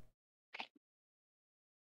year.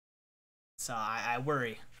 So I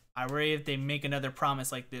worry. I worry if they make another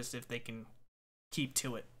promise like this, if they can keep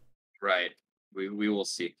to it. Right. We will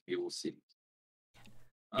see. We will see.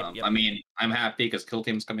 Yep. I mean, I'm happy because Kill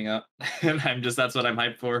Team's coming out, and that's what I'm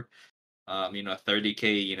hyped for.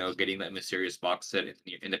 30K, getting that mysterious box set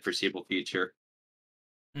in the foreseeable future.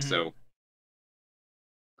 Mm-hmm. So,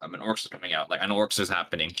 and Orcs is coming out. Like I know Orcs is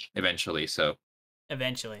happening eventually. So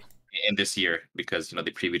eventually in this year because they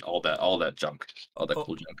previewed all that junk, all that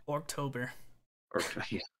cool junk. October. Or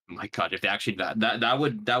yeah, oh my God, if they actually that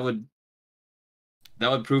would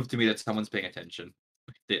prove to me that someone's paying attention.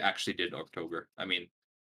 They actually did October. I mean,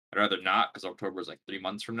 I'd rather not because October is like 3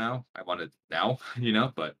 months from now. I want it now,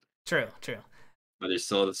 but True. But there's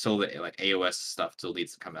still the like AOS stuff still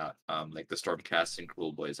needs to come out. Like the Stormcast and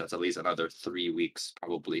Cruel Boys. That's at least another 3 weeks,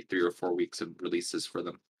 probably 3 or 4 weeks of releases for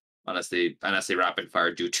them. Unless they rapid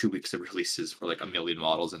fire do 2 weeks of releases for like a million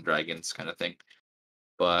models and dragons kind of thing.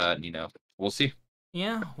 But we'll see.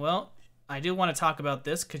 Yeah, well, I do want to talk about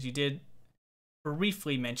this because you did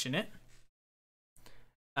briefly mention it.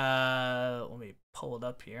 Let me pull it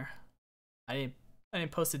up here. I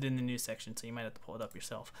didn't post it in the news section, so you might have to pull it up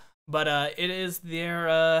yourself. But it is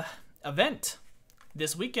their event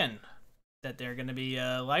this weekend that they're going to be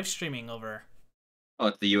live streaming over. Oh,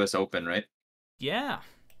 it's the US Open, right? Yeah.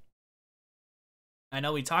 I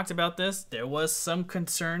know we talked about this. There was some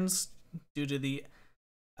concerns due to the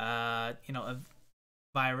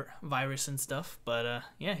virus and stuff, but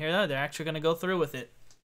yeah, here they are. They're actually going to go through with it.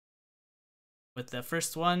 With the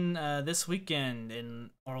first one this weekend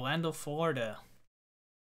in Orlando, Florida.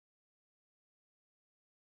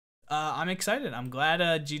 I'm excited. I'm glad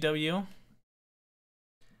GW,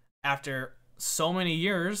 after so many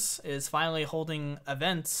years, is finally holding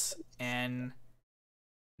events and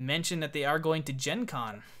mentioned that they are going to Gen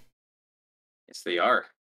Con. Yes, they are.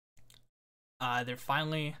 They're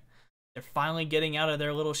finally getting out of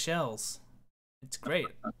their little shells. It's great.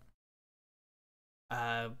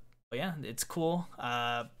 But yeah, it's cool.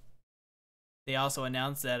 They also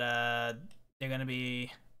announced that they're gonna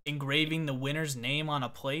be engraving the winner's name on a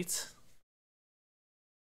plate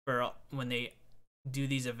for when they do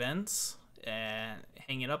these events and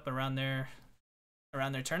hang it up around their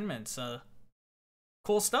tournaments. So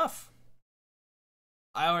cool stuff.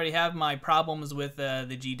 I already have my problems with the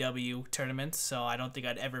GW tournaments, so I don't think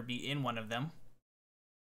I'd ever be in one of them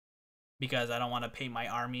because I don't want to paint my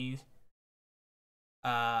army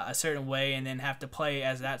a certain way and then have to play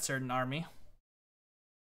as that certain army,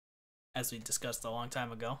 as we discussed a long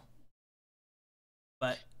time ago.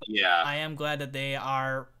 But yeah, I am glad that they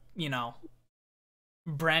are,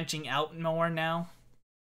 branching out more now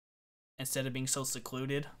instead of being so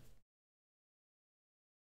secluded.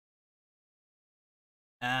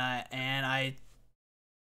 And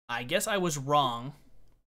I guess I was wrong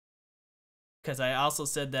because I also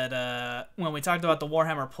said that when we talked about the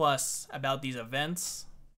Warhammer Plus about these events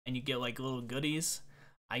and you get like little goodies,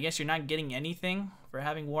 I guess you're not getting anything for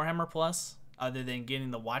having Warhammer Plus other than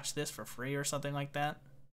getting to watch this for free or something like that.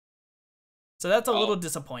 So that's a little Oh,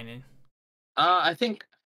 disappointing. I think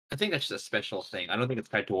that's just a special thing. I don't think it's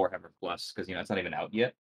tied to Warhammer Plus because it's not even out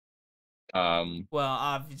yet. Well,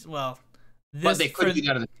 But this they could for do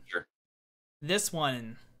that in the future. this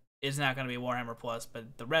one is not going to be Warhammer Plus,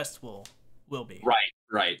 but the rest will be. Right,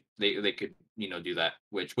 right. They could do that,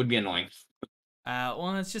 which would be annoying.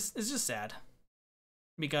 Well, it's just sad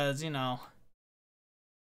because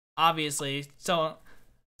obviously, so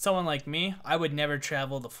someone like me, I would never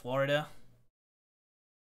travel to Florida,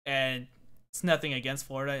 and it's nothing against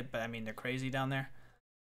Florida, but I mean they're crazy down there.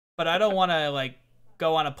 But I don't want to like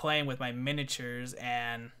go on a plane with my miniatures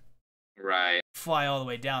and Right. fly all the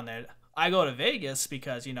way down there. I go to Vegas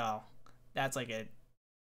because that's like a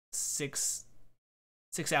 6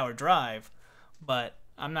 hour drive, but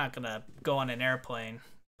I'm not gonna go on an airplane,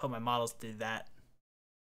 put my models through that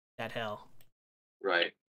hell.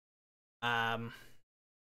 Right.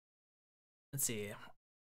 Let's see.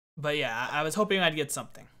 But yeah, I was hoping I'd get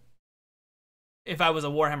something if I was a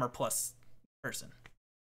Warhammer Plus person.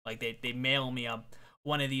 Like they mail me up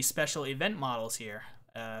one of these special event models here,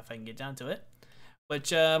 if I can get down to it. Which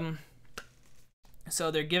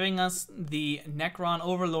so they're giving us the Necron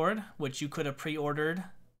Overlord, which you could have pre-ordered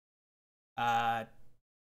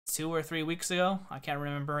 2 or 3 weeks ago. I can't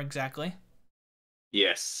remember exactly.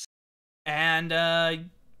 Yes. And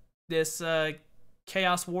this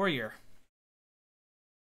Chaos Warrior.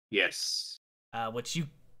 Yes.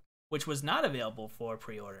 Which was not available for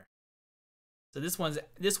pre-order. So this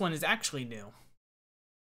one is actually new.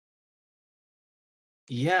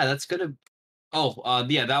 Yeah, that's gonna. Oh,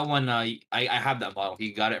 yeah, that one. I have that model.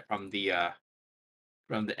 He got it from the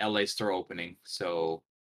LA store opening, so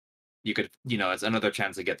you could, it's another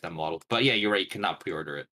chance to get that model. But yeah, you're right. You cannot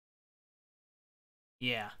pre-order it.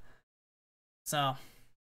 Yeah. So,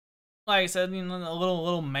 like I said, a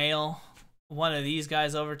little mail one of these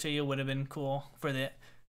guys over to you would have been cool for the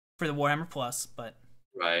Warhammer Plus, but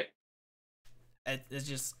Right. it's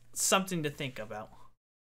just something to think about.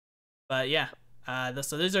 But yeah,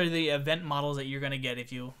 so these are the event models that you're gonna get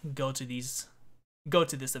if you go to this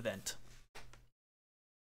event.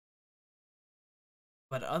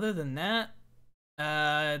 But other than that,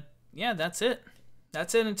 yeah, that's it.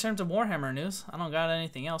 That's it in terms of Warhammer news. I don't got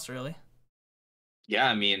anything else really. Yeah,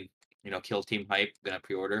 I mean, Kill Team Hype gonna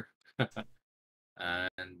pre-order,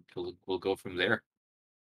 and we'll go from there.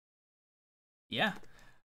 Yeah.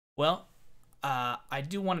 Well, I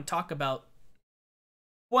do want to talk about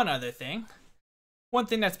one other thing. One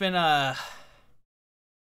thing that's been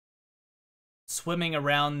swimming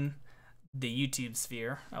around the YouTube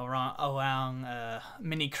sphere around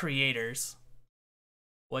many creators,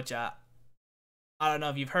 which I don't know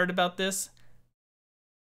if you've heard about this.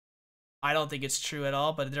 I don't think it's true at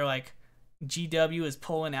all, but they're like GW is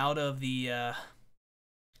pulling out of the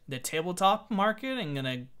tabletop market and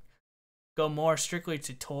gonna go more strictly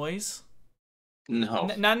to toys. No.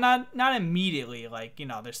 Not immediately, like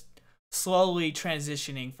they're slowly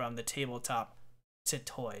transitioning from the tabletop to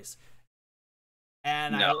toys.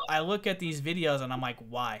 And No. I look at these videos and I'm like,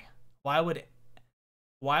 why? Why would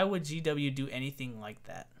GW do anything like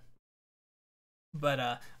that?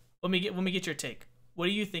 But let me get your take. What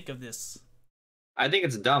do you think of this? I think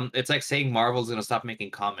it's dumb. It's like saying Marvel's gonna stop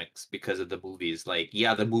making comics because of the movies. Like,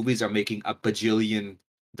 yeah, the movies are making a bajillion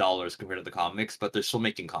dollars compared to the comics, but they're still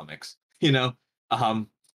making comics.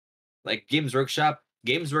 Like Games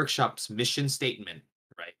Workshop's mission statement,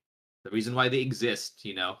 right? The reason why they exist,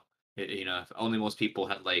 if only most people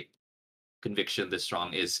had like conviction this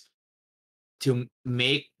strong, is to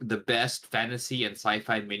make the best fantasy and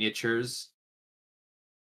sci-fi miniatures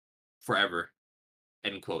forever.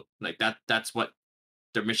 End quote. Like that's what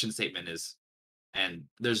their mission statement is. And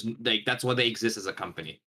there's like that's why they exist as a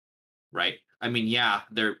company, right? I mean, yeah,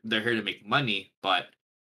 they're here to make money, but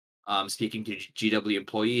speaking to GW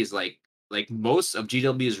employees, like most of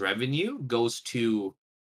GW's revenue goes to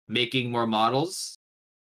making more models,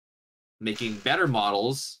 making better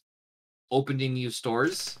models, opening new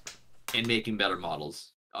stores, and making better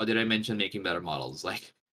models. Oh, did I mention making better models?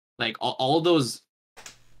 Like all those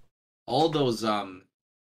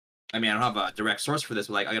I mean, I don't have a direct source for this,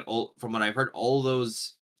 but like I got from what I've heard, all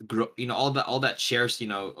those all that shares,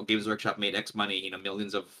 Games Workshop made X money,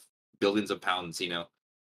 millions of billions of pounds,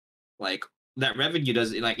 like that revenue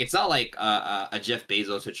does like it's not like a Jeff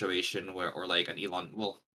Bezos situation where or like an Elon,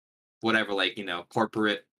 well, whatever, like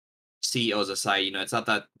corporate CEOs aside, it's not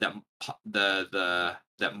that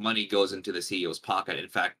money goes into the CEO's pocket. In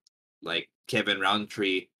fact, like Kevin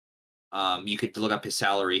Roundtree, you could look up his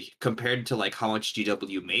salary compared to like how much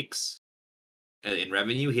GW makes in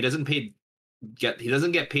revenue. He doesn't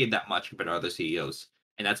get paid that much compared to other CEOs,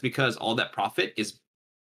 and that's because all that profit is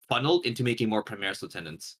funneled into making more Primaris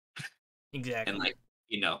lieutenants. And Exactly. like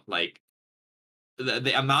like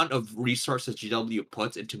the amount of resources GW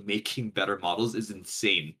puts into making better models is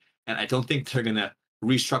insane, and I don't think they're gonna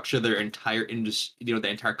restructure their entire industry, the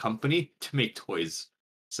entire company to make toys.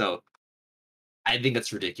 So I think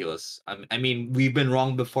that's ridiculous. I mean, we've been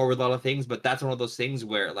wrong before with a lot of things, but that's one of those things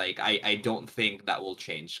where like I don't think that will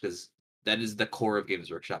change because that is the core of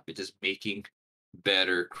Games Workshop. It's just making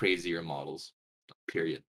better, crazier models.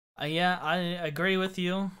 Period. Yeah, I agree with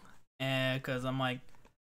you, and because I'm like,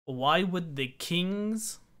 why would the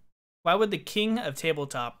why would the king of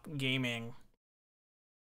tabletop gaming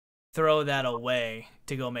throw that away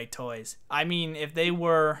to go make toys? I mean, uh, if they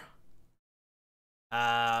were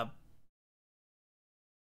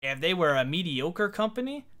a mediocre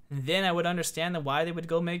company, then I would understand why they would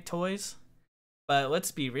go make toys. But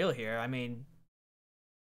let's be real here. I mean,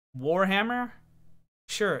 Warhammer,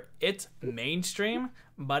 sure, it's mainstream,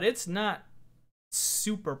 but it's not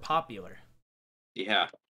super popular. Yeah.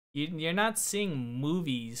 You're not seeing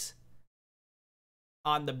movies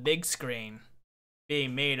on the big screen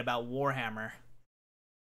being made about Warhammer.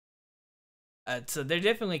 So they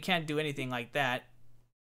definitely can't do anything like that.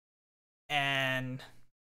 And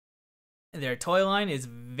their toy line is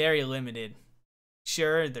very limited.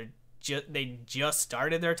 Sure, they just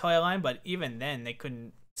started their toy line, but even then they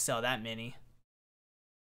couldn't sell that many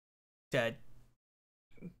to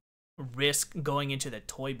risk going into the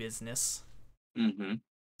toy business. Mm-hmm.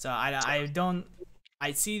 So I don't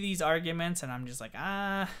I see these arguments and I'm just like,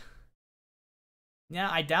 yeah,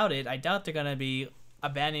 I doubt it. I doubt they're gonna be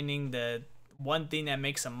abandoning the one thing that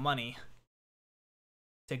makes them money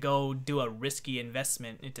to go do a risky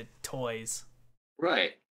investment into toys.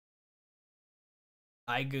 Right.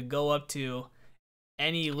 I could go up to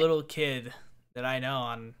any little kid that I know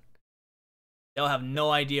and they'll have no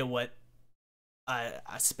idea what a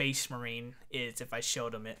space marine is if I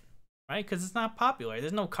showed them it, right? Because it's not popular.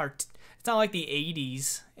 There's no It's not like the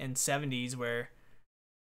 80s and 70s where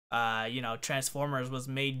Transformers was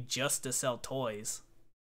made just to sell toys.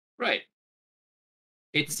 Right.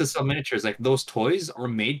 It's to sell miniatures. Like those toys are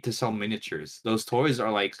made to sell miniatures. Those toys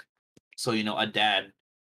are like, so a dad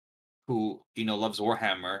who loves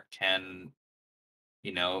Warhammer can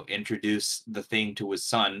introduce the thing to his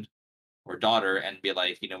son or daughter and be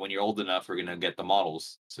like, when you're old enough, we're gonna get the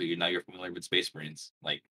models. So now you're familiar with Space Marines.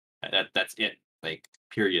 Like that's it. Like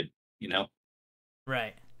period. You know.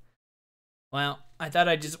 Right. Well, I thought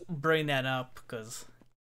I'd just bring that up because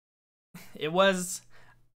it was,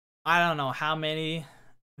 I don't know how many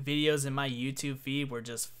videos in my YouTube feed were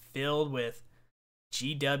just filled with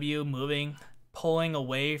GW pulling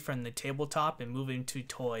away from the tabletop and moving to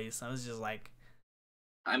toys. I was just like,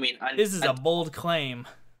 I mean, this is a bold claim.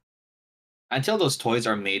 until those toys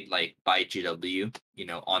are made like by GW,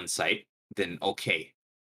 on site, then okay,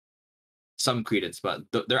 some credence, but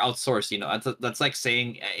they're outsourced. That's like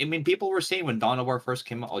saying. I mean, people were saying when Dawn of War first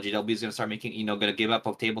came out, oh, GW is gonna start making, gonna give up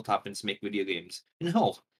of tabletop and just make video games.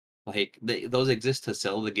 No, like those exist to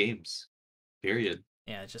sell the games. Period.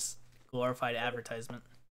 Yeah, just glorified advertisement.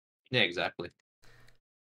 Yeah, exactly.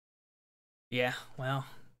 Yeah, well,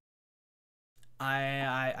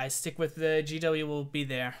 I stick with the GW will be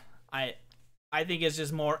there. I think it's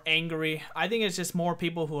just more angry. I think it's just more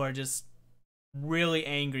people who are just really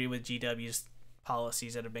angry with GW's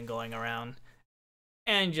policies that have been going around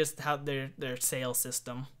and just how their sales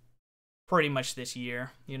system pretty much this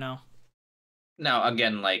year, Now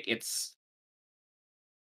again, like it's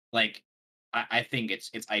like I think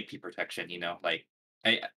it's IP protection. Like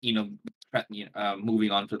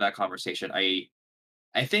moving on to that conversation, I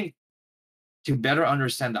think to better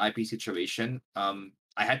understand the IP situation,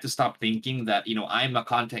 I had to stop thinking that I'm a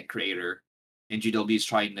content creator, and GW is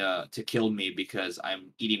trying to kill me because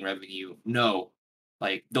I'm eating revenue. No,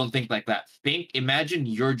 like don't think like that. Imagine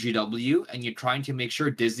you're GW and you're trying to make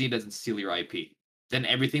sure Disney doesn't steal your IP. Then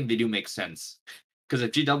everything they do makes sense. Because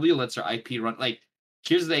if GW lets their IP run, like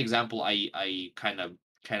here's the example I kind of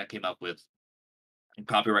came up with. And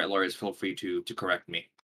copyright lawyers, feel free to correct me.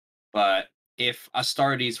 But if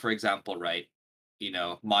Astartes, for example, right,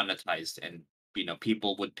 monetized and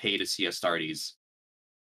people would pay to see Astartes,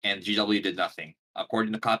 and GW did nothing.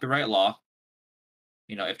 According to copyright law,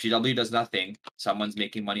 if GW does nothing, someone's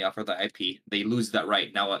making money off of the IP. They lose that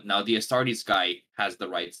right. Now the Astartes guy has the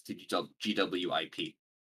rights to GW IP.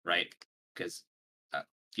 right? Because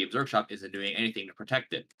Games Workshop isn't doing anything to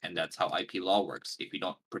protect it, and that's how IP law works. If you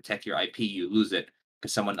don't protect your IP, you lose it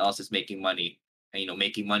because someone else is making money, and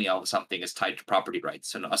making money out of something is tied to property rights.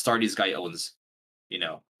 So Astartes guy owns,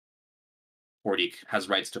 40 has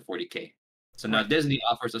rights to 40K. So now Right. Disney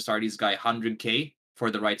offers Astartes guy 100K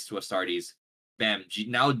for the rights to Astartes. Bam!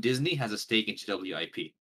 Now Disney has a stake in GW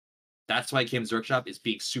IP. That's why Games Workshop is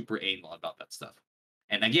being super anal about that stuff.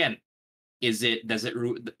 And again, does it does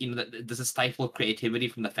it stifle creativity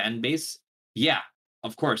from the fan base? Yeah,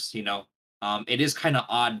 of course. It is kind of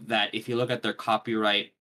odd that if you look at their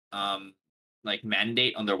copyright like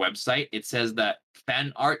mandate on their website, it says that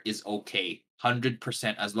fan art is okay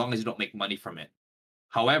 100% as long as you don't make money from it.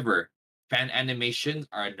 However, fan animations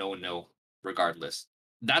are a no regardless.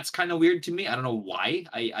 That's kind of weird to me. I don't know why.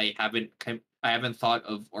 I haven't thought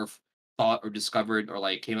or discovered or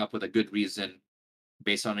like came up with a good reason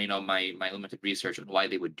based on my limited research on why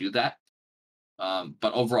they would do that.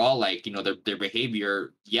 But overall, like their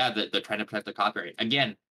behavior, yeah, they're trying to protect the copyright.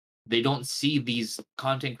 Again, they don't see these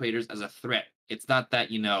content creators as a threat. It's not that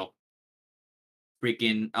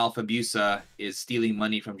freaking Alpha Busa is stealing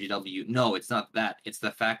money from GW. No, it's not that. It's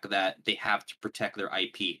the fact that they have to protect their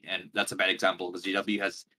IP, and that's a bad example because GW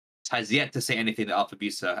has yet to say anything to Alpha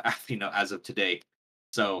Busa, as of today.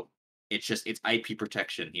 So it's IP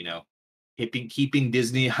protection. Keeping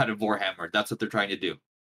Disney out of Warhammer. That's what they're trying to do.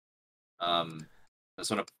 I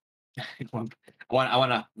just want to I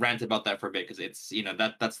want to rant about that for a bit because it's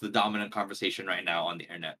that's the dominant conversation right now on the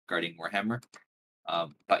internet regarding Warhammer.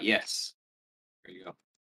 But yes, there you go.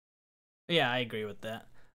 Yeah, I agree with that.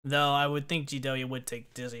 Though I would think GW would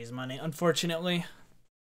take Disney's money, unfortunately.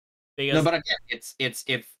 No, Because but again, it's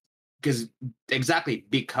if because exactly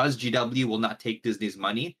because GW will not take Disney's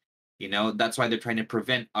money, that's why they're trying to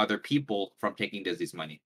prevent other people from taking Disney's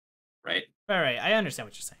money, right? all right, I understand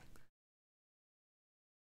what you're saying.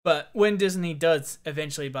 But when Disney does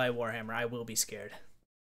eventually buy Warhammer, I will be scared.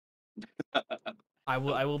 I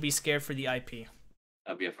will be scared for the IP.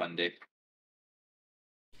 That'll be a fun day.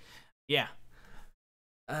 Yeah.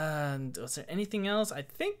 And was there anything else? I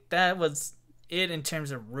think that was it in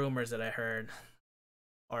terms of rumors that I heard.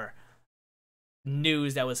 Or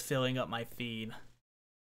news that was filling up my feed.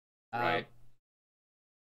 Right.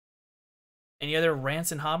 Any other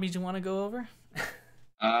rants and hobbies you want to go over?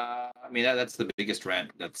 I mean that's the biggest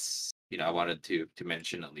rant that's I wanted to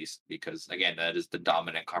mention at least because again that is the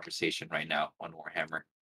dominant conversation right now on Warhammer.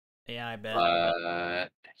 Yeah, I bet.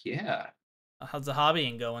 Yeah. How's the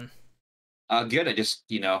hobbying going? Good. I just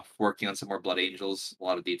working on some more Blood Angels. A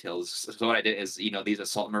lot of details. So what I did is these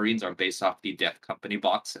Assault Marines are based off the Death Company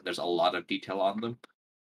box, and there's a lot of detail on them.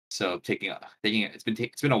 So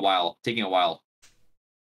it's been a while. Taking a while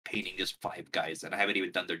painting just 5 guys, and I haven't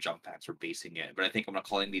even done their jump packs or basing yet. But I think I'm gonna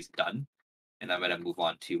calling these done, and I'm gonna move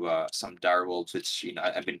on to some direwolves, which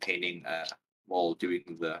I've been painting while doing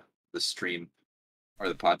the stream or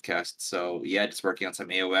the podcast. So yeah, just working on some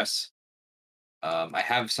AOS. I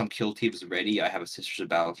have some kill teams ready. I have a Sisters of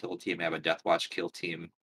Battle kill team. I have a Death Watch kill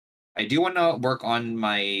team. I do want to work on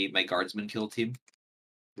my Guardsman kill team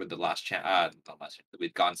with the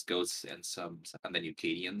with Gaunt's Ghosts and the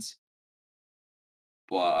Nucadians.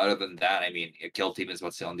 Well, other than that, I mean, a kill team is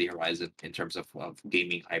what's on the horizon in terms of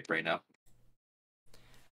gaming hype right now.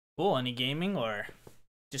 Cool. Any gaming or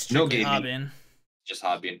just No strictly gaming. hobbying? Just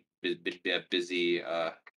hobbying. Been a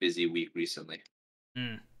busy week recently.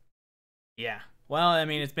 Yeah. Well, I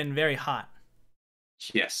mean, it's been very hot.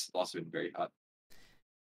 Yes, also been very hot.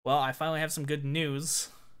 Well, I finally have some good news.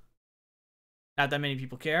 Not that many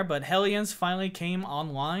people care, but Hellions finally came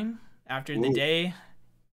online after the day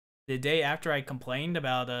after I complained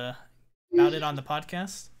about it on the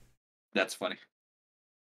podcast. That's funny.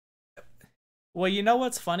 Well, you know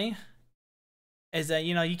what's funny? Is that,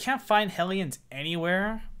 you can't find Hellions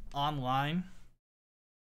anywhere online.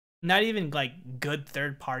 Not even, like, good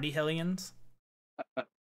third-party Hellions.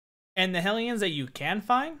 And the Hellions that you can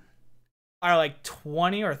find are, like,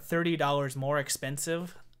 $20 or $30 more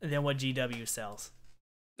expensive than what GW sells.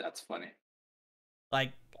 That's funny.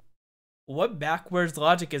 Like, what backwards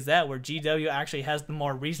logic is that where GW actually has the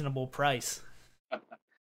more reasonable price?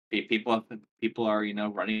 People are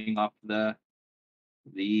running off the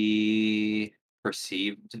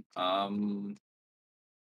perceived what's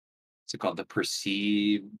it called, the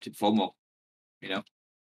perceived FOMO.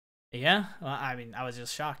 Yeah, well, I mean, I was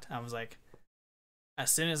just shocked. I was like, as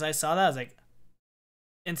soon as I saw that, I was like,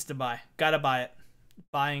 insta buy, gotta buy it.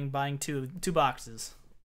 Buying two boxes.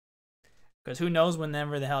 Because who knows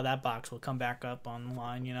whenever the hell that box will come back up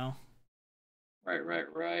online,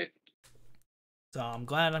 Right. So I'm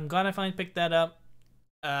glad I finally picked that up.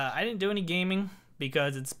 I didn't do any gaming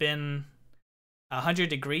because it's been 100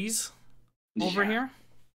 degrees over here.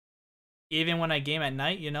 Even when I game at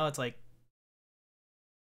night, it's like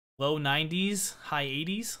low 90s, high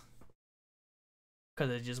 80s.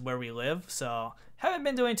 Because it's just where we live. So, haven't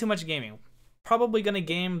been doing too much gaming. Probably going to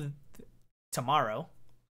game tomorrow,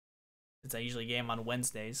 since I usually game on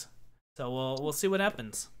Wednesdays. So, we'll see what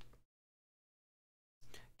happens.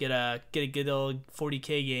 Get a good old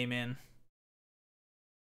 40k game in.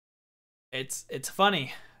 It's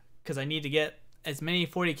funny because I need to get as many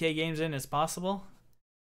 40k games in as possible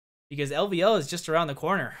because LVO is just around the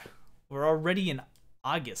corner. We're already in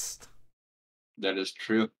August. That is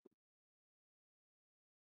true.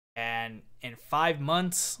 And in 5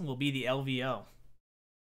 months will be the LVO.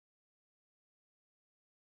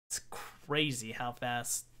 It's crazy how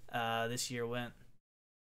fast this year went.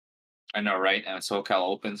 I know, right? And SoCal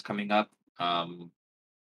Open's coming up. I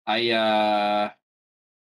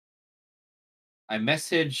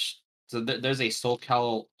messaged. So there's a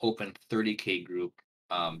SoCal Open 30k group.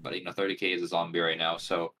 But 30k is a zombie right now.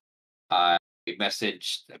 So I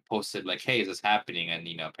messaged, posted like, "Hey, is this happening?" And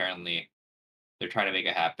apparently they're trying to make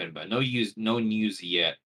it happen, but no news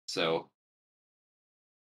yet. So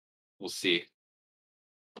we'll see.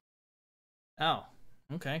 Oh,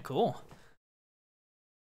 okay, cool.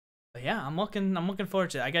 But yeah, I'm looking forward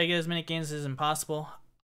to it. I gotta get as many games as possible.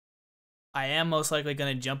 I am most likely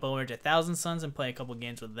gonna jump over to Thousand Suns and play a couple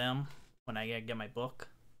games with them when I get my book.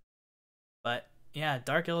 But yeah,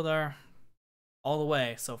 Dark Eldar all the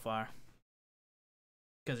way so far.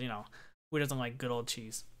 Because who doesn't like good old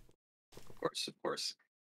cheese? Of course.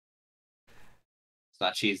 It's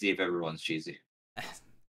not cheesy if everyone's cheesy.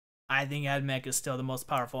 I think Admech is still the most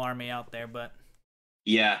powerful army out there, but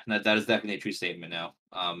yeah, that is definitely a true statement. Now,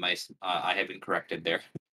 I have been corrected there.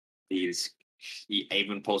 These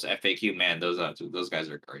even post FAQ, man, those guys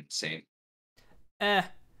are insane.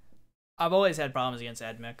 I've always had problems against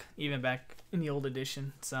Admech, even back in the old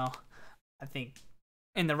edition. So I think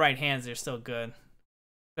in the right hands, they're still good,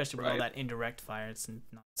 especially with all that indirect fire. It's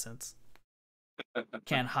nonsense.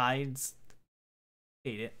 Can't hide.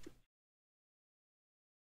 Hate it.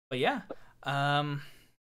 But yeah, I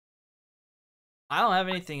don't have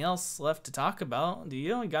anything else left to talk about. Do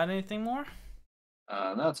you? Got anything more?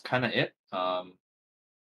 That's kind of it.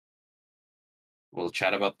 We'll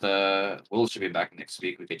chat about Will should be back next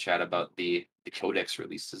week. We could chat about the Codex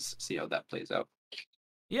releases, see how that plays out.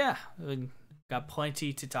 Yeah, we got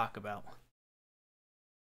plenty to talk about.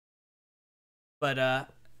 But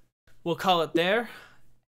we'll call it there.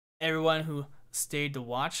 Everyone who stayed to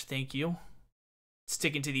watch, thank you.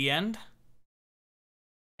 Sticking to the end.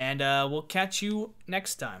 And we'll catch you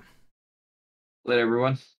next time. Later,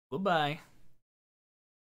 everyone. Goodbye.